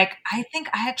I'm like, I think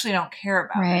I actually don't care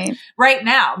about it right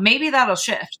now. Maybe that'll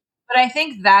shift, but I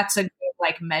think that's a good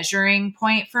like measuring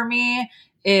point for me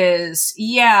is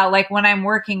like when I'm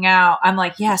working out, I'm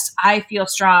like, yes, I feel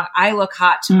strong. I look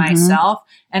hot to myself.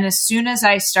 And as soon as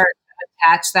I start to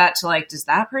attach that to like, does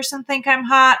that person think I'm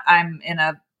hot?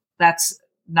 That's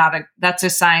a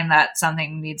sign that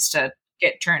something needs to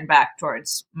get turned back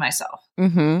towards myself.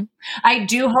 Mm-hmm. I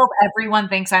do hope everyone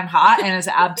thinks I'm hot and is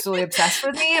absolutely obsessed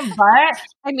with me, but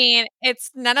I mean, it's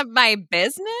none of my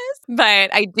business,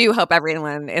 but I do hope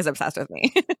everyone is obsessed with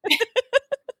me.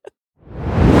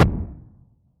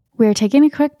 We're taking a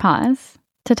quick pause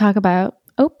to talk about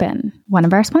Open, one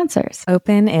of our sponsors.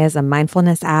 Open is a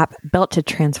mindfulness app built to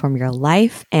transform your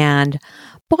life. And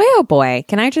boy, oh boy,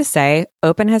 can I just say,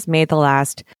 Open has made the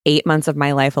last 8 months of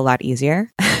my life a lot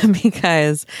easier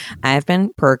because I've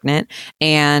been pregnant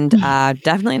and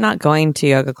definitely not going to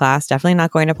yoga class, definitely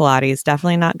not going to Pilates,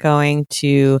 definitely not going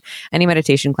to any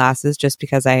meditation classes just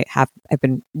because I've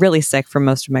been really sick for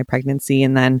most of my pregnancy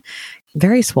and then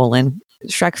very swollen.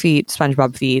 Shrek feet,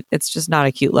 SpongeBob feet. It's just not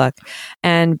a cute look.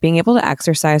 And being able to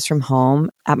exercise from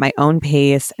home at my own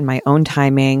pace and my own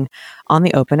timing on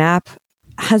the Open app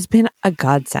has been a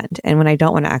godsend. And when I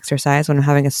don't want to exercise, when I'm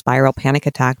having a spiral panic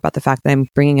attack about the fact that I'm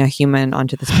bringing a human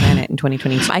onto this planet in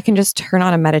 2022, I can just turn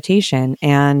on a meditation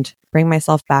and bring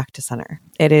myself back to center.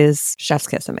 It is chef's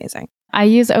kiss amazing. I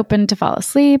use Open to fall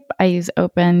asleep. I use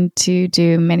Open to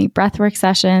do mini breathwork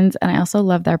sessions. And I also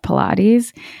love their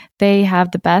Pilates. They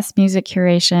have the best music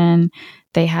curation.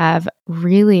 They have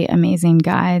really amazing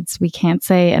guides. We can't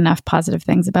say enough positive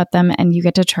things about them. And you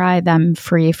get to try them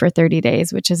free for 30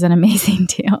 days, which is an amazing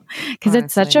deal because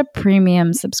it's such a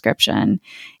premium subscription.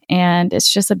 And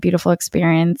it's just a beautiful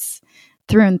experience.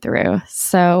 through and through.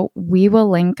 So we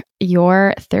will link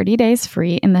your 30 days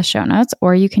free in the show notes,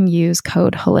 or you can use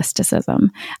code holisticism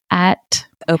at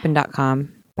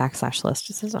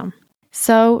open.com/holisticism.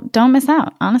 So don't miss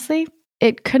out. Honestly,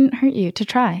 it couldn't hurt you to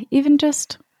try even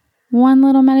just one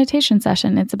little meditation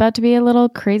session. It's about to be a little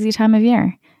crazy time of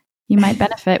year. You might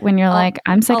benefit when you're like,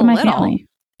 I'm sick of my family.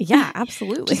 Yeah,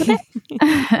 absolutely.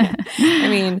 I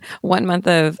mean, 1 month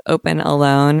of Open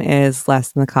alone is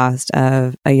less than the cost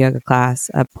of a yoga class,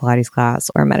 a Pilates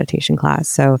class, or a meditation class.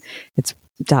 So it's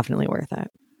definitely worth it.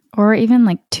 Or even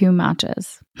like 2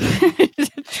 matchas.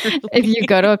 If you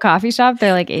go to a coffee shop,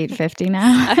 they're like $8.50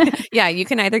 now. Yeah, you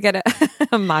can either get a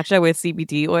matcha with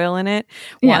CBD oil in it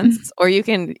once, or you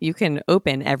can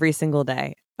open every single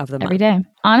day of the month. Every day.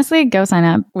 Honestly, go sign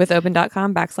up. With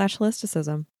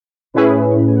open.com/holisticism.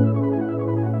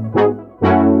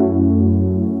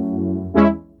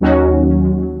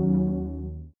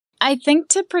 I think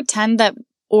to pretend that,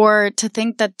 or to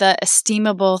think that the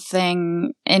esteemable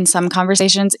thing in some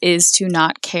conversations is to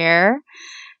not care,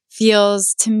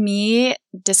 feels to me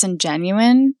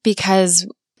disingenuous, because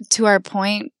to our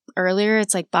point earlier,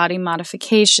 it's like body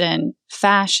modification,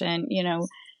 fashion,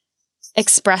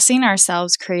 expressing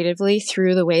ourselves creatively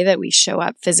through the way that we show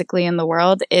up physically in the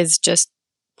world is just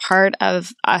part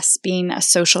of us being a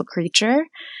social creature.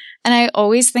 And I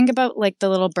always think about like the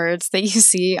little birds that you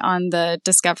see on the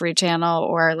Discovery Channel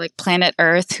or like Planet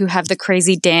Earth who have the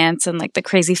crazy dance and like the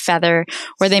crazy feather,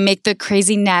 where they make the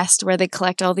crazy nest where they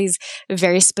collect all these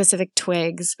very specific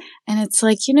twigs. And it's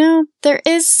like, there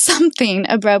is something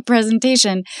about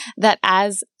presentation that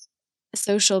as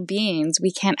social beings,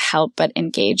 we can't help but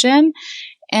engage in.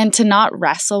 And to not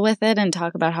wrestle with it and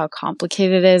talk about how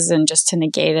complicated it is and just to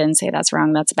negate it and say that's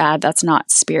wrong, that's bad, that's not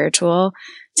spiritual,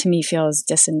 to me feels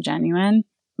disingenuous.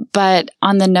 But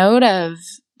on the note of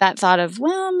that thought of,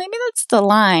 well, maybe that's the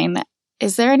line.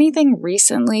 Is there anything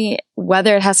recently,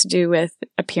 whether it has to do with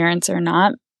appearance or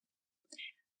not?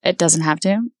 It doesn't have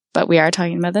to, but we are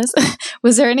talking about this.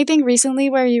 Was there anything recently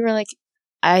where you were like,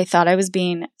 I thought I was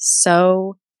being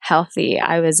so healthy,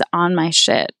 I was on my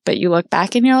shit, but you look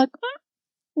back and you're like,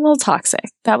 a little toxic.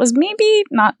 That was maybe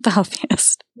not the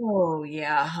healthiest. Oh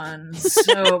yeah, hun.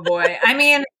 So boy. I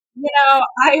mean,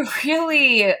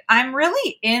 I'm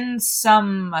really in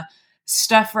some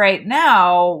stuff right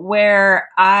now where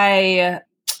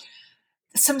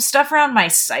some stuff around my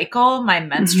cycle, my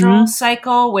menstrual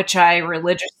cycle, which I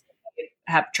religiously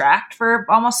have tracked for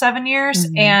almost 7 years.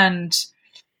 And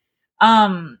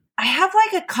I have a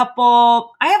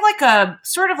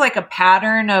sort of like a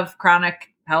pattern of chronic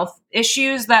health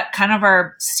issues that kind of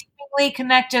are seemingly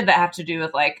connected, that have to do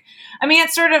with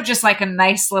it's sort of just like a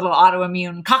nice little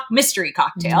autoimmune mystery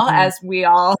cocktail, as we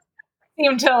all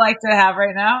seem to like to have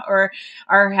right now, or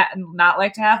not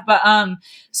like to have. But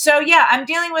so yeah, I'm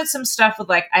dealing with some stuff with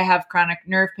I have chronic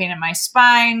nerve pain in my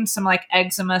spine, some like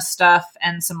eczema stuff,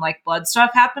 and some like blood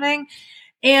stuff happening.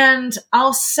 And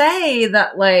I'll say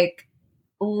that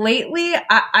lately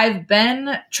I've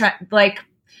been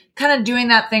kind of doing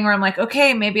that thing where I'm like,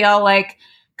 okay, maybe I'll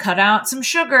cut out some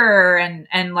sugar and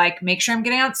make sure I'm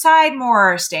getting outside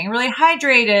more, staying really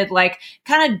hydrated,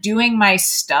 kind of doing my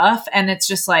stuff. And it's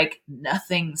just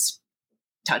nothing's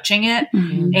touching it.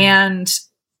 And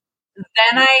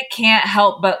then I can't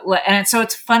help but, and so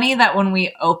it's funny that when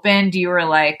we opened, you were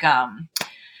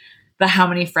the how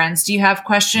many friends do you have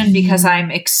question, because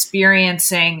I'm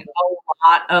experiencing a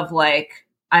lot of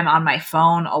I'm on my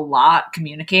phone a lot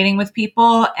communicating with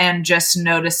people and just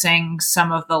noticing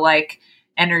some of the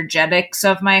energetics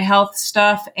of my health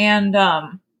stuff. And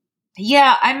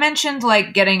yeah, I mentioned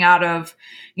getting out of,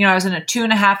 I was in a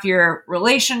 2.5 year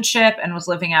relationship and was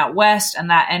living out west, and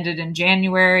that ended in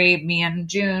January. Me and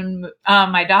June,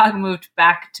 my dog, moved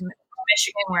back to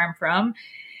Michigan, where I'm from.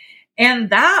 And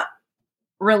that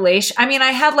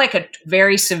I had a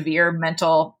very severe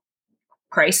mental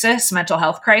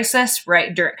health crisis,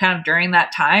 right? Kind of during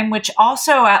that time, which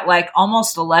also at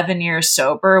almost 11 years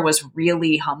sober was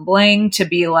really humbling to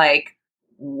be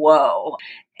whoa.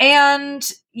 And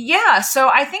yeah, so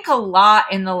I think a lot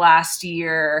in the last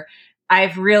year,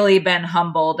 I've really been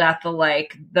humbled at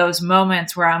those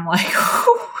moments where I'm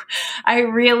I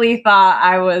really thought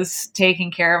I was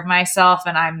taking care of myself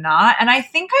and I'm not. And I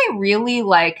think I really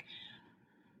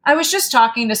I was just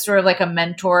talking to sort of a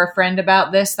mentor friend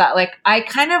about this, that I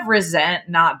kind of resent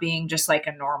not being just a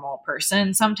normal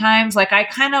person sometimes. I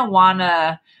kind of want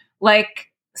to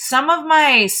some of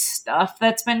my stuff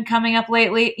that's been coming up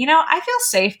lately, I feel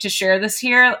safe to share this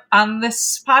here on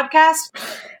this podcast.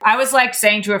 I was like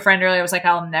saying to a friend earlier, I was like,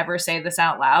 I'll never say this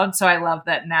out loud. So I love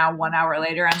that now 1 hour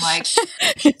later, I'm like,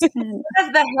 one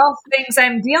of the health things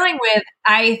I'm dealing with,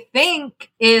 I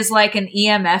think, is like an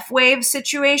EMF wave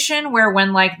situation where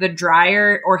when like the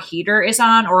dryer or heater is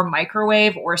on or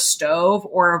microwave or stove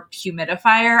or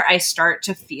humidifier, I start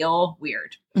to feel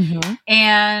weird. Mm-hmm.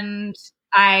 And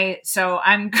I'm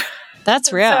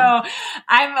that's real. So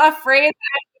I'm afraid I'm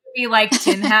gonna be like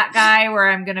tin hat guy where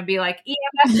I'm gonna be like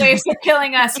EMF waves are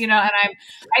killing us, and I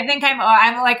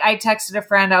texted a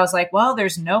friend, I was like, well,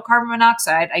 there's no carbon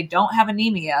monoxide, I don't have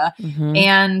anemia,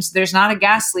 and there's not a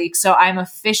gas leak, so I'm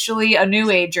officially a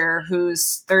new ager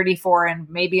who's 34 and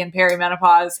maybe in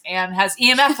perimenopause and has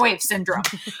EMF wave syndrome.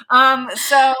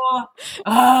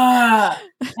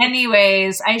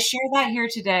 Anyways, I share that here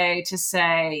today to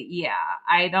say, yeah,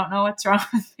 I don't know what's wrong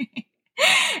with me.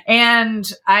 And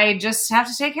I just have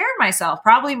to take care of myself,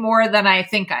 probably more than I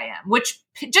think I am, which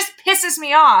just pisses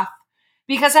me off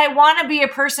because I want to be a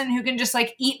person who can just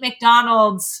like eat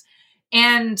McDonald's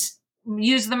and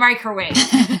use the microwave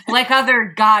like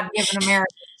other God-given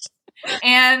Americans.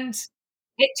 And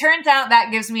it turns out that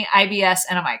gives me IBS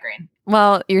and a migraine.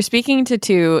 Well, you're speaking to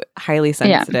two highly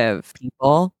sensitive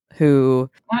people who...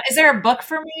 Is there a book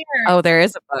for me? Oh, there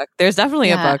is a book. There's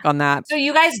definitely a book on that. So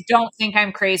you guys don't think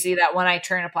I'm crazy that when I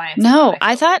turn appliances... No,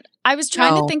 I thought... I was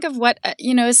trying to think of what...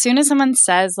 as soon as someone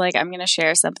says, like, I'm going to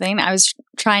share something, I was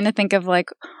trying to think of, like,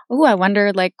 oh, I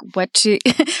wonder, like, what to...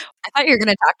 I thought you were going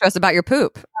to talk to us about your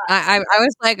poop. I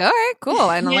was like, all right,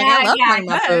 cool. And I'm I love talking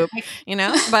about poop,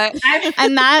 but...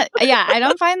 And that, I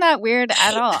don't find that weird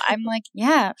at all. I'm like,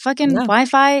 fucking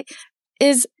Wi-Fi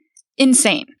is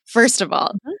insane, first of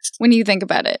all, when you think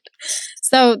about it.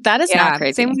 So that is not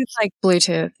crazy. Same with like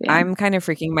Bluetooth. Yeah. I'm kind of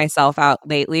freaking myself out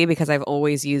lately because I've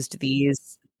always used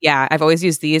these. Yeah, I've always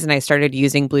used these, and I started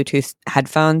using Bluetooth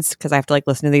headphones because I have to like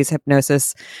listen to these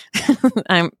hypnosis.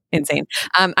 I'm insane.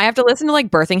 I have to listen to like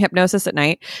birthing hypnosis at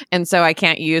night, and so I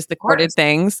can't use the corded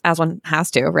things as one has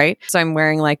to, right? So I'm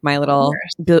wearing like my little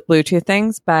Bluetooth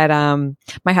things. But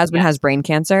my husband has brain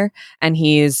cancer, and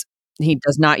he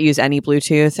does not use any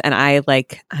Bluetooth, and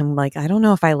I'm like, I don't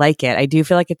know if I like it. I do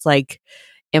feel like it's like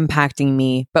impacting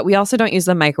me, but we also don't use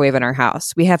the microwave in our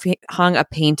house. We have hung a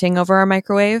painting over our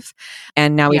microwave,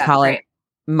 and now we call it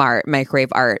microwave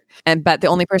art. But the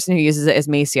only person who uses it is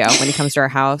Maceo. When he comes to our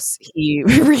house, he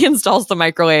reinstalls the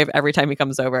microwave every time he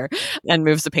comes over and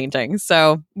moves the painting.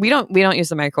 So we don't use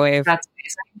the microwave. That's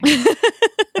amazing.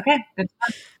 Okay, good.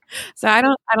 So I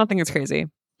don't think it's crazy.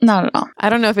 Not at all.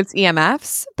 I don't know if it's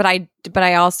EMFs, but I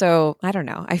also, I don't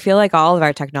know. I feel like all of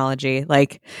our technology,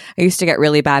 like I used to get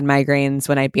really bad migraines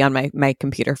when I'd be on my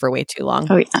computer for way too long.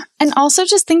 Oh yeah. And also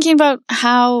just thinking about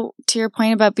how, to your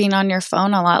point about being on your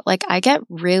phone a lot, like I get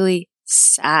really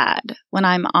sad when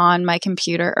I'm on my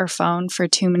computer or phone for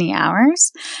too many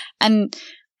hours. And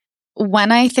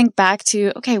when I think back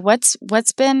to, okay, what's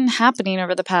been happening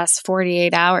over the past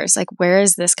 48 hours? Like, where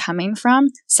is this coming from?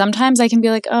 Sometimes I can be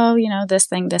like, oh, this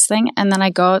thing. And then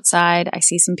I go outside, I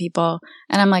see some people,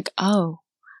 and I'm like, oh,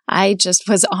 I just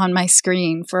was on my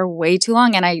screen for way too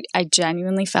long. And I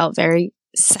genuinely felt very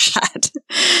sad.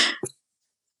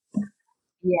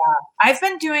 Yeah. I've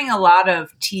been doing a lot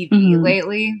of TV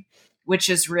lately, which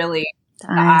is really... The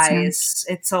eyes.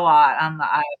 It's a lot on the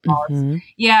eyeballs.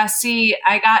 Yeah, see,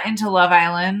 I got into Love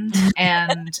Island,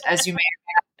 and as you may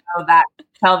know, that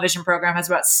television program has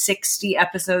about 60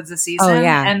 episodes a season. Oh,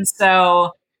 yeah. And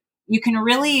so you can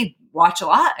really watch a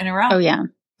lot in a row. Oh, yeah.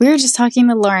 We were just talking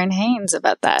to Lauren Haynes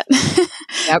about that.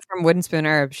 Yep, from Wooden Spoon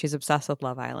Herbs. She's obsessed with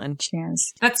Love Island. She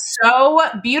is. That's so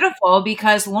beautiful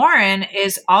because Lauren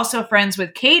is also friends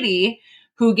with Katie,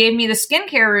 who gave me the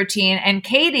skincare routine, and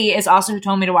Katie is also who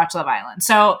told me to watch Love Island.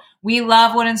 So we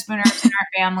love Wooden Spoon Herbs in our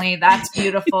family. That's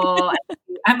beautiful.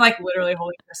 I'm like literally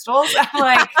holding crystals. I'm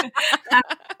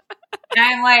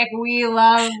like, we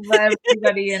love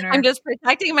everybody in our... I'm just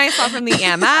protecting myself from the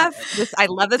EMF. I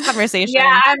love this conversation.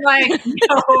 Yeah, I'm like,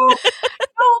 no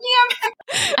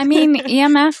EMF. I mean,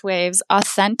 EMF waves,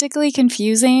 authentically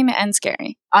confusing and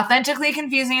scary. Authentically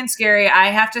confusing and scary. I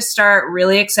have to start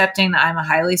really accepting that I'm a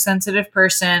highly sensitive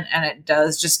person, and it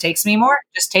just takes me more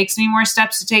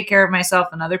steps to take care of myself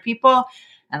and other people,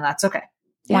 and that's okay.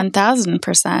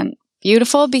 1000%.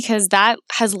 Beautiful, because that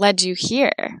has led you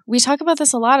here. We talk about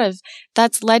this a lot of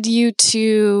that's led you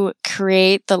to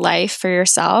create the life for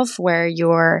yourself where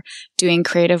you're doing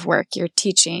creative work, you're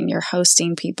teaching, you're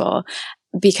hosting people,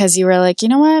 because you were like, you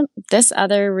know what, this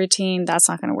other routine, that's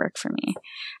not going to work for me.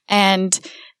 And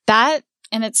that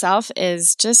in itself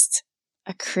is just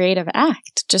a creative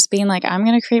act, just being like, I'm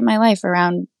going to create my life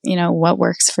around, what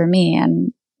works for me,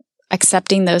 and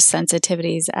accepting those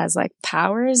sensitivities as like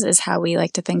powers is how we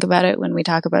like to think about it when we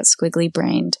talk about squiggly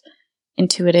brained,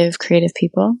 intuitive, creative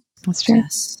people. That's true.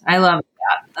 Yes. I love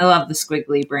that. I love the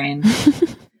squiggly brain.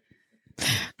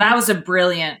 That was a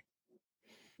brilliant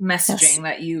messaging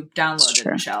that you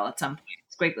downloaded, Michelle, at some point.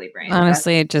 Squiggly brain.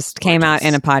 Honestly, it just came out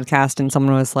in a podcast and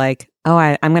someone was like, oh,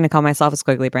 I'm going to call myself a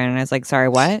squiggly brain. And I was like, sorry,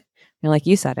 what? You're like,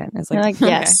 you said it. And I was like, okay.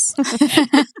 Yes.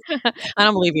 I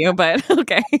don't believe you, but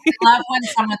okay. I love when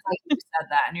someone's like, you said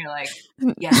that. And you're like,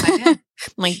 yes, I did. I'm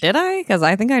like, did I? Because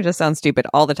I think I just sound stupid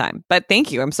all the time. But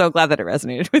thank you. I'm so glad that it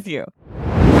resonated with you.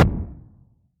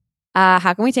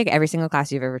 How can we take every single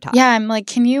class you've ever taught? Yeah, I'm like,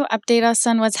 can you update us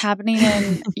on what's happening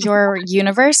in your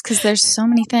universe? Because there's so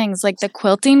many things. Like the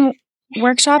quilting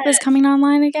workshop is coming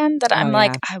online again that I'm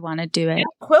like, I want to do it. Yeah.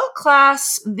 Quilt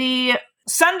class, the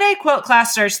Sunday quilt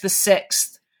class starts the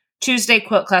 6th. Tuesday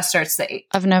quilt class starts the 8th.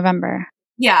 Of November.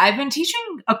 Yeah, I've been teaching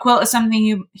A Quilt Is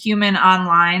Something Human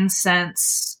online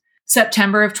since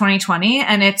September of 2020,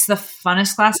 and it's the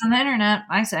funnest class on the internet,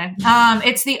 I say.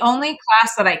 It's the only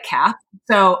class that I cap,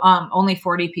 so only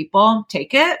 40 people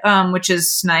take it, which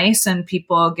is nice, and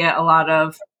people get a lot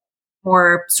of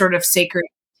more sort of sacred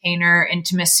container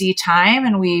intimacy time,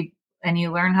 and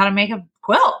you learn how to make a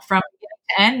quilt from beginning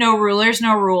to end. No rulers,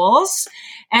 no rules.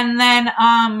 And then,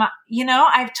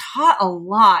 I've taught a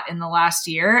lot in the last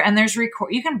year, and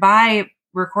you can buy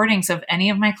recordings of any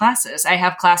of my classes. I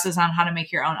have classes on how to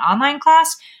make your own online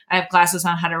class. I have classes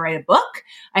on how to write a book.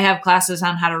 I have classes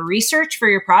on how to research for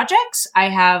your projects. I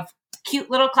have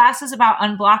cute little classes about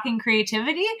unblocking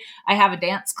creativity. I have a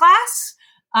dance class.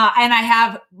 And I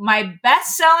have my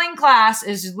best-selling class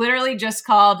is literally just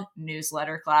called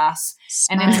Newsletter Class.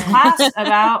 And it's a class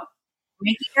about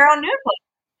making your own newsletter.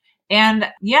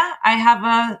 And I have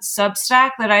a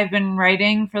Substack that I've been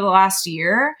writing for the last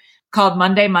year called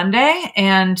Monday Monday,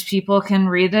 and people can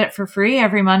read it for free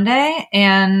every Monday.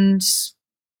 And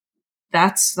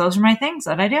those are my things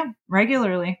that I do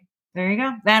regularly. There you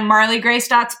go. Then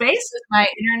marleygrace.space is my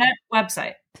internet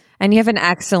website. And you have an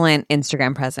excellent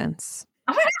Instagram presence.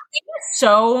 Oh my God, thank you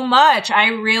so much. I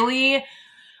really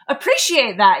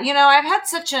appreciate that. I've had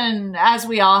as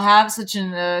we all have, such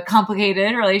a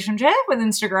complicated relationship with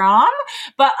Instagram.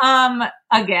 But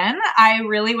again, I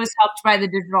really was helped by the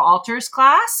Digital Altars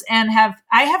class, and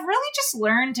I have really just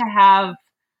learned to have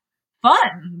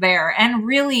fun there and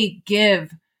really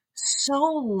give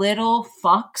so little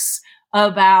fucks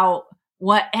about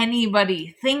what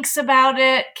anybody thinks about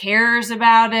it, cares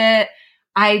about it.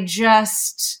 I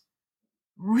just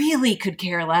really could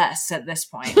care less at this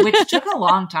point, which took a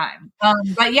long time.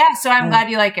 But so I'm glad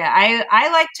you like it.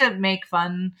 I like to make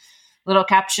fun little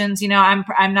captions.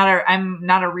 I'm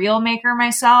not a reel maker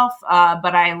myself,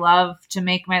 but I love to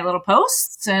make my little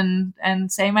posts and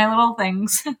say my little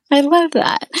things. I love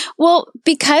that. Well,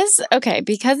 because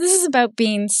this is about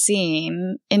being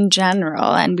seen in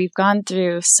general, and we've gone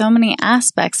through so many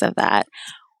aspects of that.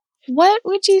 What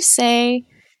would you say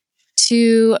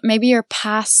to maybe your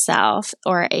past self,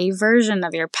 or a version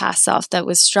of your past self that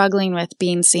was struggling with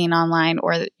being seen online,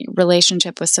 or the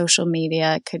relationship with social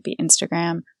media? It could be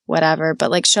Instagram, whatever,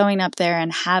 but like showing up there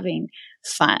and having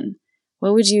fun.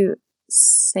 What would you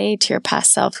say to your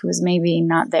past self who was maybe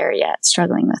not there yet,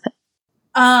 struggling with it?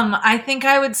 I think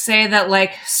I would say that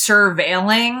like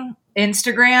surveilling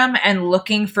Instagram and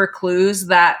looking for clues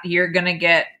that you're going to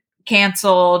get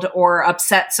canceled or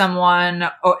upset someone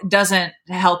doesn't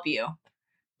help you.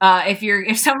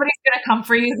 If somebody's going to come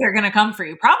for you, they're going to come for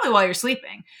you, probably while you're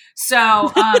sleeping.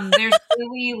 So there's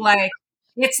really like,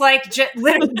 it's like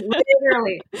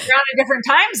literally you're on a different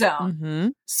time zone. Mm-hmm.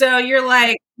 So you're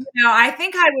like, I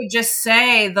think I would just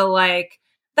say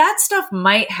that stuff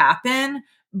might happen,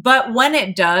 but when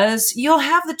it does, you'll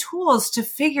have the tools to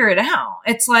figure it out.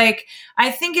 It's like,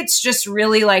 I think it's just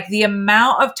really like the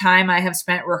amount of time I have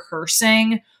spent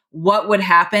rehearsing what would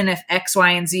happen if X,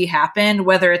 Y, and Z happened,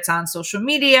 whether it's on social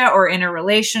media or in a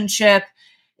relationship,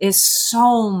 is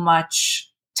so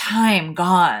much time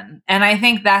gone. And I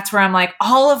think that's where I'm like,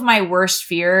 all of my worst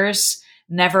fears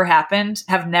have never happened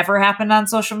on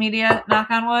social media, knock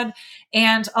on wood.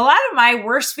 And a lot of my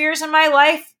worst fears in my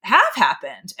life have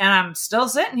happened, and I'm still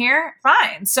sitting here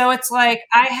fine. So it's like,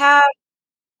 I have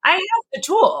the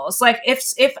tools. Like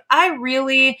if I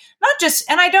really not just,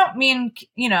 and I don't mean,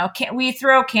 we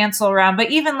throw cancel around,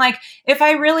 but even like if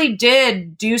I really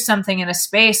did do something in a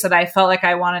space that I felt like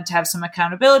I wanted to have some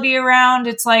accountability around,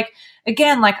 it's like,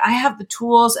 again, like I have the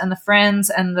tools and the friends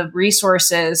and the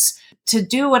resources to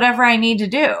do whatever I need to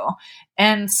do.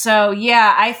 And so,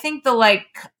 I think the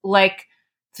like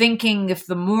thinking if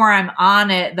the more I'm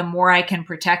on it, the more I can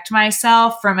protect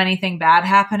myself from anything bad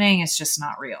happening, it's just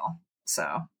not real.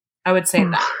 So I would say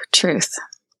that. Truth.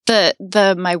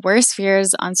 My worst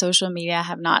fears on social media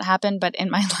have not happened, but in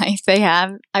my life they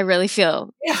have. I really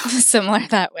feel similar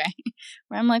that way,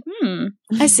 where I'm like,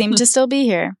 I seem to still be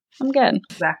here. I'm good.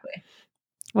 Exactly.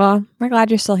 Well, we're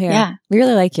glad you're still here. Yeah. We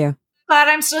really like you. Glad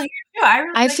I'm still here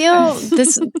too. I feel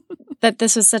that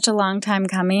this was such a long time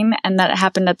coming and that it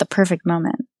happened at the perfect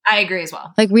moment. I agree as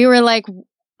well. Like we were like,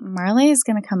 Marley is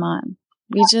going to come on.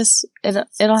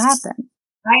 It'll happen.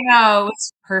 I know.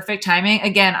 It's perfect timing.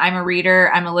 Again, I'm a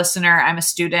reader. I'm a listener. I'm a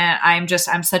student. I'm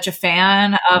such a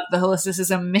fan of the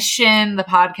Holisticism mission, the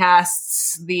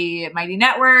podcasts, the Mighty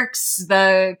Networks,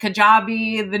 the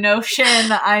Kajabi, the Notion.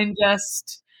 I will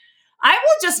just,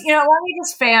 let me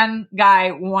just fan Guy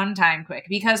one time quick,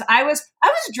 because I was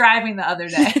driving the other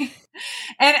day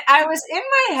and I was in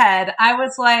my head. I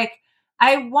was like,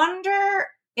 I wonder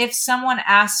if someone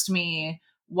asked me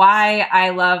why I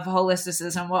love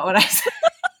Holisticism, what would I say?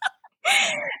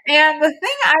 And the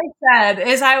thing I said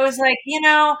is, I was like,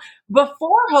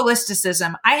 before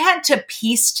Holisticism, I had to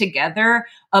piece together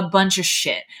a bunch of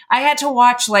shit. I had to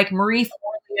watch like Marie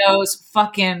Forleo's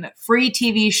fucking free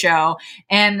TV show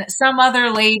and some other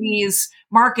lady's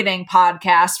marketing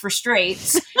podcast for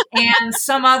straights and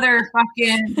some other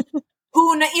fucking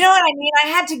you know what I mean? I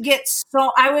had to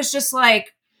I was just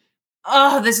like,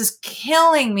 oh, this is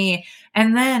killing me.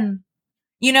 And then,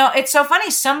 it's so funny.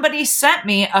 Somebody sent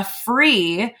me a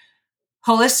free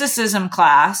Holisticism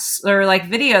class or like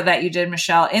video that you did,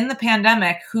 Michelle, in the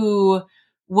pandemic, who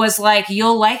was like,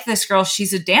 you'll like this girl.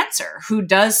 She's a dancer who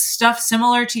does stuff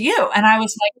similar to you. And I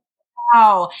was like,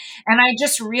 wow. And I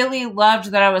just really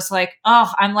loved that. I was like,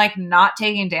 oh, I'm like not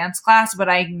taking dance class, but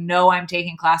I know I'm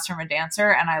taking class from a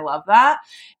dancer. And I love that.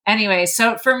 Anyway,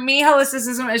 so for me,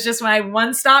 Holisticism is just my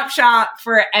one-stop shop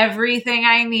for everything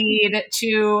I need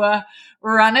to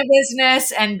run a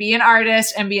business and be an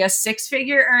artist and be a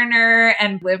 6-figure earner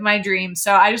and live my dreams.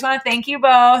 So I just want to thank you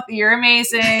both. You're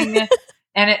amazing.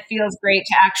 And it feels great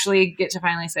to actually get to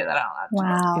finally say that out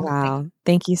loud. Wow.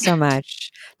 Thank you so much.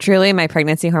 Truly, my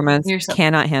pregnancy hormones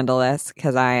cannot handle this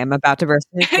because I am about to burst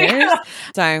into tears.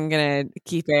 So I'm going to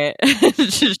keep it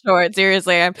short.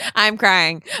 Seriously, I'm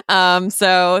crying.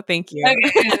 So thank you.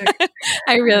 Okay.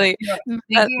 I really,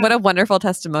 what a wonderful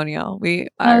testimonial. We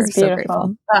are so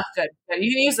grateful. Oh, good.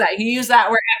 You can use that. You can use that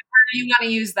wherever you want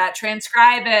to use that.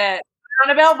 Transcribe it. On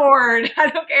a billboard. I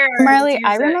don't care. Marley,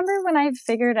 I remember when I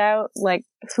figured out like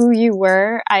who you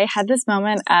were, I had this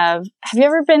moment of, have you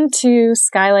ever been to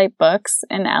Skylight Books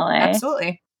in LA?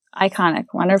 Absolutely. Iconic,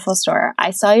 wonderful store. I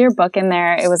saw your book in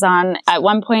there. It was on, at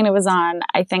one point it was on,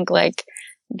 I think like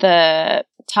the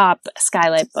top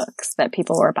Skylight books that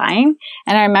people were buying.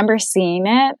 And I remember seeing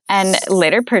it and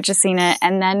later purchasing it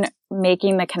and then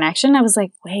making the connection. I was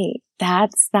like, wait,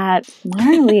 that's that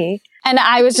Marley. And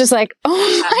I was just like,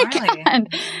 oh my God.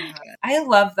 I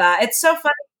love that. It's so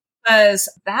funny because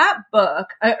that book,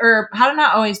 or How to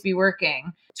Not Always Be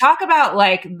Working, talk about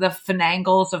like the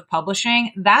finagles of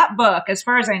publishing. That book, as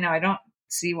far as I know, I don't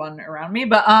see one around me,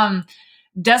 but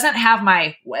doesn't have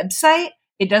my website.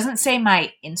 It doesn't say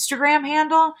my Instagram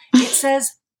handle. It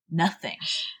says nothing.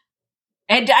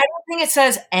 And I don't think it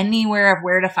says anywhere of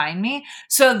where to find me.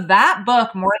 So that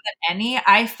book, more than any,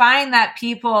 I find that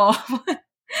people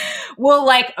will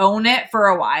like own it for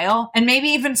a while and maybe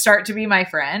even start to be my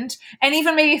friend and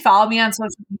even maybe follow me on social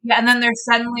media. And then they're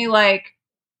suddenly like,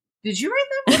 did you read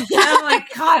that book? And I'm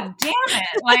like, God damn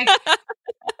it. Like,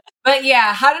 but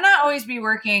yeah, How to Not Always Be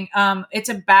Working. It's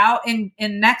about in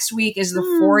next week is the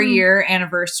 4-year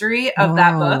anniversary of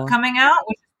that book coming out,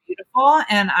 which is beautiful.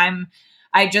 And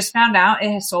I just found out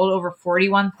it has sold over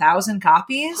 41,000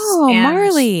 copies. Oh, and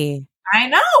Marley. I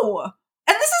know.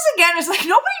 And this is, again, it's like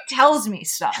nobody tells me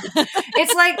stuff.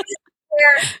 It's like,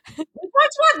 we talked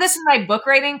about this in my book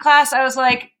writing class. I was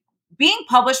like, being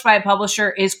published by a publisher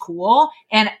is cool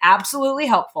and absolutely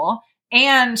helpful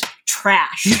and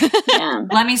trash. Yeah.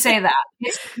 Let me say that.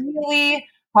 It's really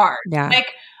hard. Yeah. Like,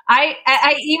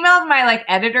 I emailed my like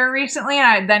editor recently and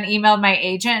I then emailed my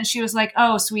agent and she was like,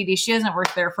 oh, sweetie, she hasn't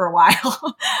worked there for a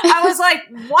while. I was like,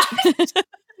 what?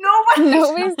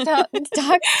 Nobody's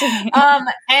talked to me.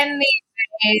 And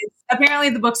apparently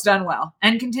the book's done well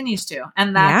and continues to.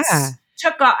 And that's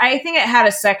took off. I think it had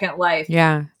a second life.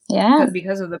 Yeah.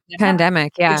 Because of the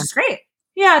pandemic. Yeah. Which is great.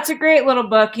 Yeah, it's a great little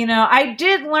book. You know, I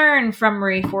did learn from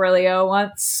Marie Forleo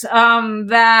once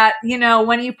that, you know,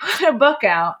 when you put a book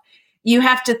out, you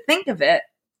have to think of it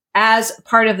as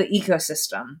part of the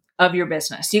ecosystem of your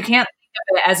business. You can't think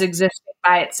of it as existing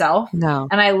by itself. No.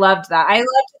 And I loved that. I love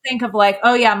to think of like,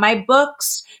 oh yeah, my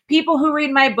books, people who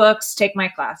read my books take my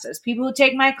classes. People who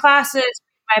take my classes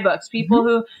read my books. People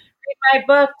who read my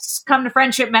books come to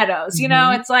Friendship Meadows. You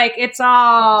know, it's like, it's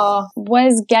all.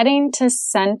 Was getting to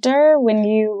center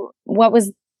what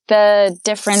was the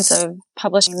difference of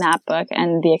publishing that book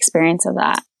and the experience of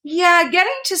that? Yeah,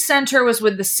 Getting to Center was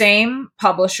with the same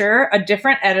publisher, a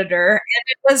different editor, and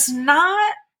it was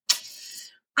not.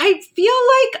 I feel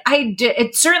like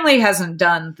it certainly hasn't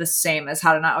done the same as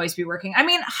How to Not Always Be Working. I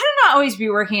mean, How to Not Always Be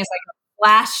Working is like a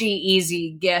flashy,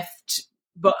 easy gift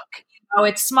book. You know,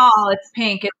 it's small, it's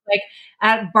pink, it's like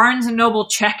at Barnes and Noble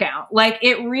checkout. Like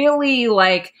it really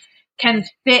like can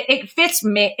fit. It fits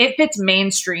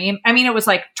mainstream. I mean, it was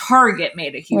like Target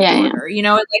made a huge order. You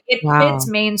know, it fits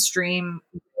mainstream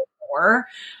more.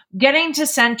 Getting to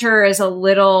Center is a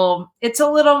little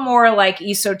more like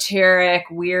esoteric,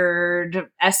 weird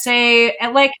essay.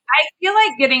 And like, I feel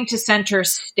like Getting to Center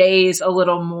stays a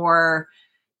little more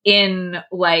in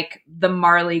like the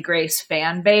Marley Grace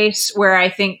fan base, where I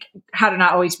think How to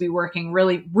Not Always Be Working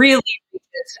really, really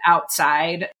reaches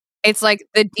outside. It's like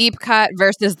the deep cut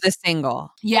versus the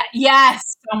single. Yeah.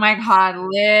 Yes. Oh my God.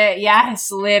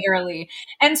 Yes, literally.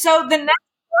 And so the next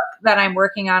book that I'm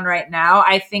working on right now,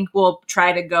 I think we'll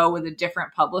try to go with a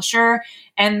different publisher.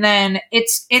 And then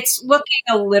it's looking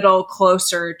a little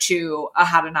closer to a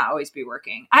How to Not Always Be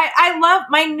Working. I love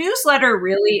my newsletter.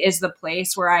 Really is the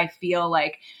place where I feel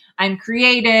like I'm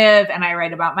creative and I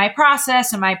write about my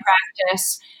process and my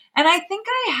practice. And I think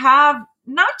I have,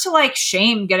 not to like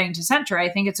shame Getting to Center. I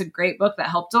think it's a great book that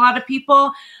helped a lot of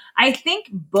people. I think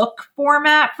book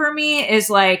format for me is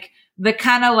like the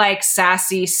kind of like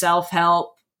sassy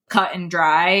self-help, cut and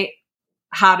dry,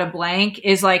 how to blank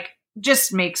is like,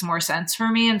 just makes more sense for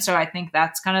me. And so I think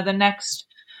that's kind of the next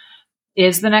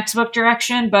book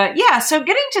direction. But yeah, so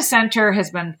Getting to Center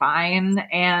has been fine.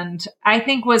 And I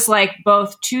think was like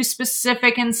both too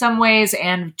specific in some ways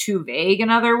and too vague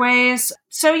in other ways.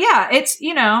 So yeah, it's,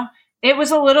 you know, it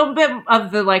was a little bit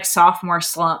of the like sophomore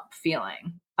slump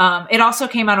feeling. It also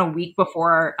came out a week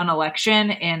before an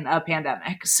election in a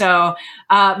pandemic. So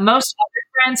most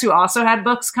other friends who also had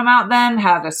books come out then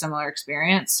had a similar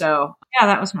experience. So yeah,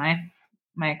 that was my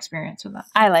experience with that.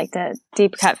 I liked it.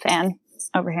 Deep cut fan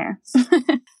over here.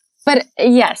 But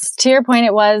yes, to your point,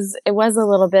 it was a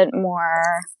little bit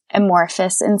more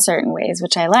amorphous in certain ways,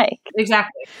 which I like.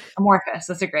 Exactly. Amorphous.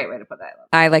 That's a great way to put that.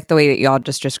 I like the way that y'all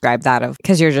just described that, of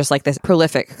because you're just like this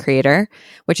prolific creator,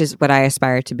 which is what I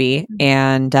aspire to be.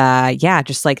 And yeah,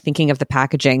 just like thinking of the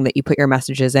packaging that you put your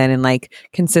messages in and like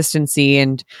consistency.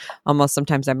 And almost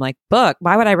sometimes I'm like, book,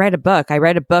 why would I write a book? I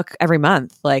write a book every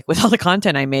month, like with all the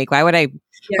content I make. Why would I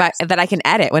that I can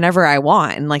edit whenever I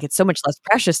want? And like, it's so much less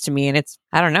precious to me. And it's,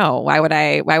 I don't know, why would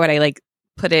I like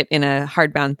put it in a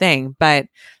hardbound thing? But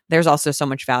there's also so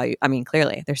much value. I mean,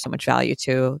 clearly there's so much value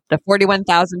to the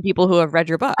 41,000 people who have read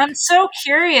your book. I'm so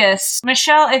curious,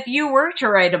 Michelle, if you were to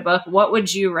write a book, what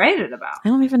would you write it about? I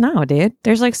don't even know, dude.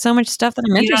 There's like so much stuff that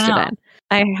I'm interested in.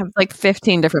 I have like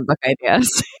 15 different book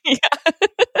ideas.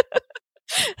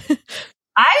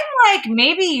 I'm like,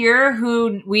 maybe you're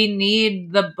who we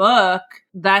need the book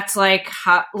that's like,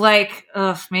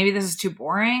 maybe this is too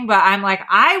boring, but I'm like,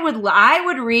 I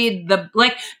would read the,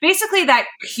 like, basically that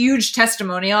huge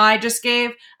testimonial I just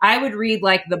gave, I would read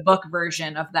like the book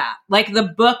version of that. Like the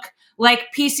book, like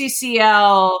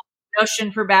PCCL,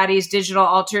 Notion for Baddies, Digital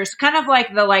Altars, kind of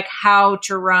like the, like how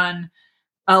to run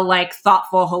a like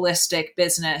thoughtful, holistic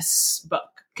business book.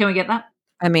 Can we get that?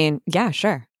 I mean, yeah,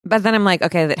 sure. But then I'm like,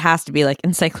 okay, that has to be like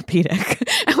encyclopedic.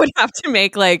 I would have to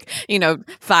make like,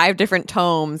 5 different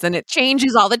tomes and it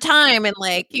changes all the time. And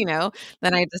like,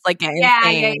 then I just like get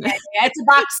insane. Yeah. It's a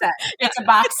box set. It's a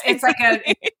box. It's like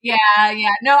yeah.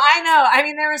 No, I know. I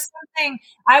mean, there was something,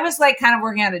 I was like kind of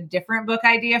working on a different book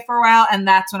idea for a while. And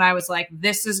that's when I was like,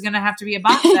 this is going to have to be a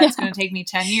box set. It's going to take me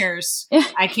 10 years.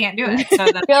 I can't do it. So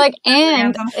then you're like,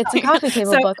 and it's a coffee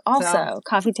table book also.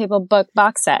 Coffee table book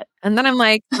box set. And then I'm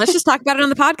like, let's just talk about it on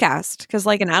the podcast. Because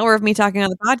like an hour of me talking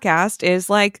on the podcast is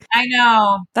like, I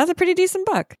know. That's a pretty decent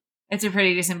book. It's a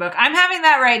pretty decent book. I'm having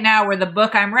that right now where the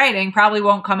book I'm writing probably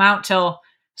won't come out till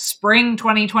spring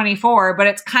 2024, but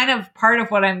it's kind of part of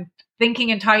what I'm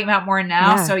thinking and talking about more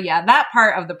now. Yeah. So yeah, that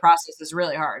part of the process is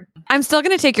really hard. I'm still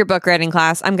going to take your book writing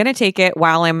class. I'm going to take it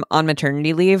while I'm on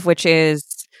maternity leave, which is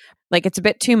like, it's a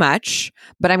bit too much,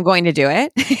 but I'm going to do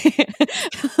it.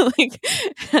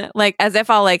 like as if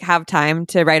I'll like have time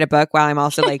to write a book while I'm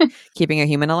also like keeping a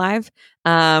human alive.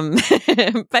 But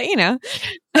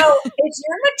So is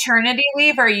your maternity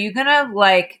leave, are you going to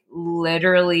like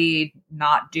literally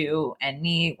not do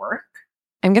any work?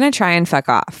 I'm going to try and fuck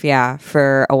off. Yeah.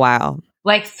 For a while.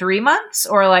 Like 3 months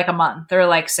or like a month or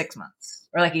like 6 months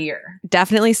or like a year?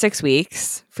 Definitely 6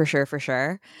 weeks for sure.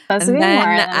 That's more than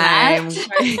that. I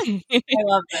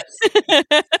love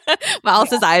this.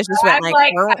 Alice's eyes just went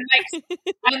like,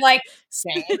 I'm like,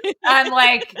 same. I'm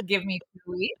like, give me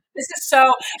 2 weeks. This is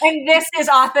so, and this is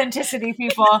authenticity,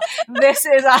 people. This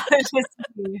is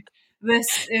authenticity.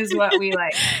 This is what we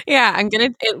like. Yeah, I'm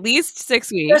going to at least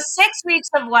 6 weeks. So 6 weeks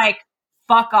of like,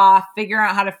 fuck off, figure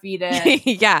out how to feed it.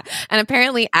 Yeah. And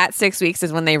apparently at 6 weeks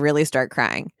is when they really start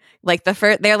crying. Like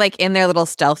they're like in their little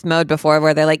stealth mode before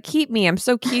where they're like, keep me, I'm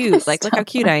so cute. Like, look how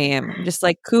cute I am. I'm just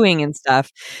like cooing and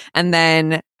stuff. And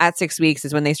then at 6 weeks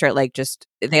is when they start like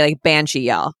they like banshee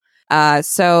yell.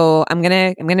 So I'm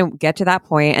gonna get to that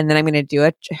point, and then I'm gonna do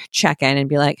a check-in and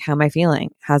be like, how am I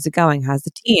feeling? How's it going? How's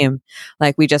the team?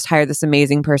 Like, we just hired this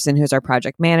amazing person who's our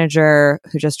project manager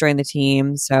who just joined the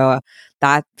team. So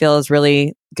that feels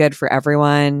really good for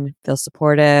everyone, feels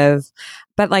supportive.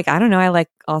 But like, I don't know, I like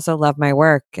also love my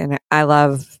work, and I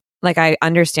love, like, I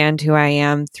understand who I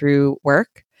am through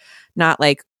work, not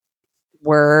like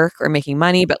work or making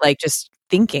money, but like just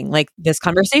thinking, like this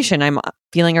conversation I'm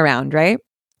feeling around, right?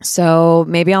 So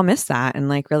maybe I'll miss that and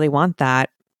like really want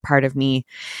that part of me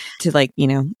to like,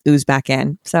 ooze back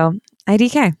in. So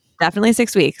IDK, definitely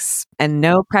 6 weeks, and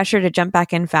no pressure to jump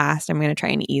back in fast. I'm going to try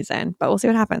and ease in, but we'll see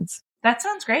what happens. That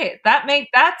sounds great.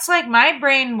 That's like my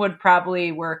brain would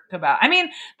probably work about. I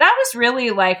mean, that was really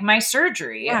like my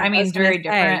surgery. Yeah, I mean, very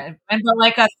different. And but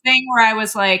like a thing where I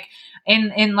was like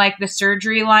in like the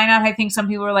surgery lineup, I think some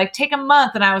people were like, take a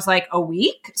month. And I was like, a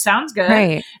week? Sounds good.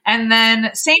 Right. And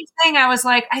then same thing. I was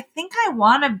like, I think I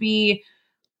want to be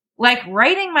like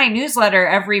writing my newsletter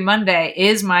every Monday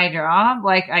is my job.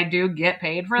 Like I do get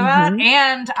paid for that.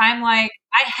 And I'm like,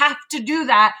 I have to do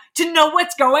that to know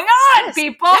what's going on,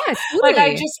 people. Yes, totally.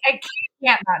 Like I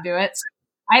can't not do it. So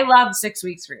I love 6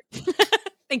 weeks for you.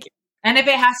 Thank you. And if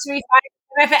it has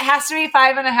to be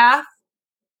 5.5,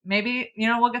 maybe,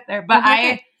 we'll get there. But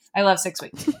I love 6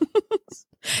 weeks.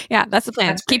 Yeah, that's the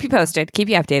plan. Keep you posted. Keep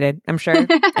you updated. I'm sure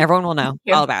everyone will know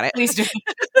all about it. Please do.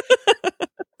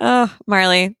 Oh,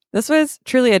 Marley, this was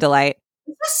truly a delight.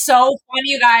 This is so fun,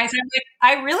 you guys.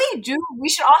 I really do. We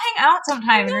should all hang out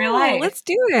sometime in real life. Let's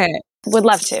do it. Would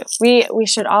love to. We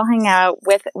should all hang out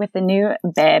with the new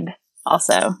babe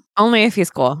also. Only if he's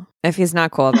cool. If he's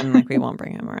not cool, then like we won't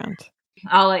bring him around.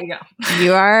 I'll let you go.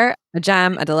 You are a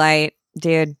gem, a delight,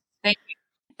 dude. Thank you.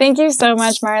 Thank you so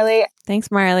much, Marley.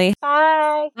 Thanks, Marley.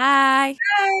 Bye. Bye.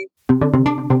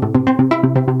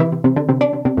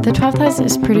 The 12th House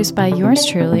is produced by yours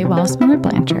truly, Wallace Miller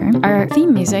Blanchard. Our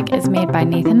theme music is made by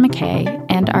Nathan McKay,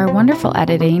 and our wonderful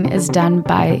editing is done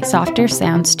by Softer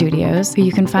Sound Studios, who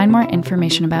you can find more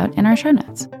information about in our show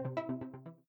notes.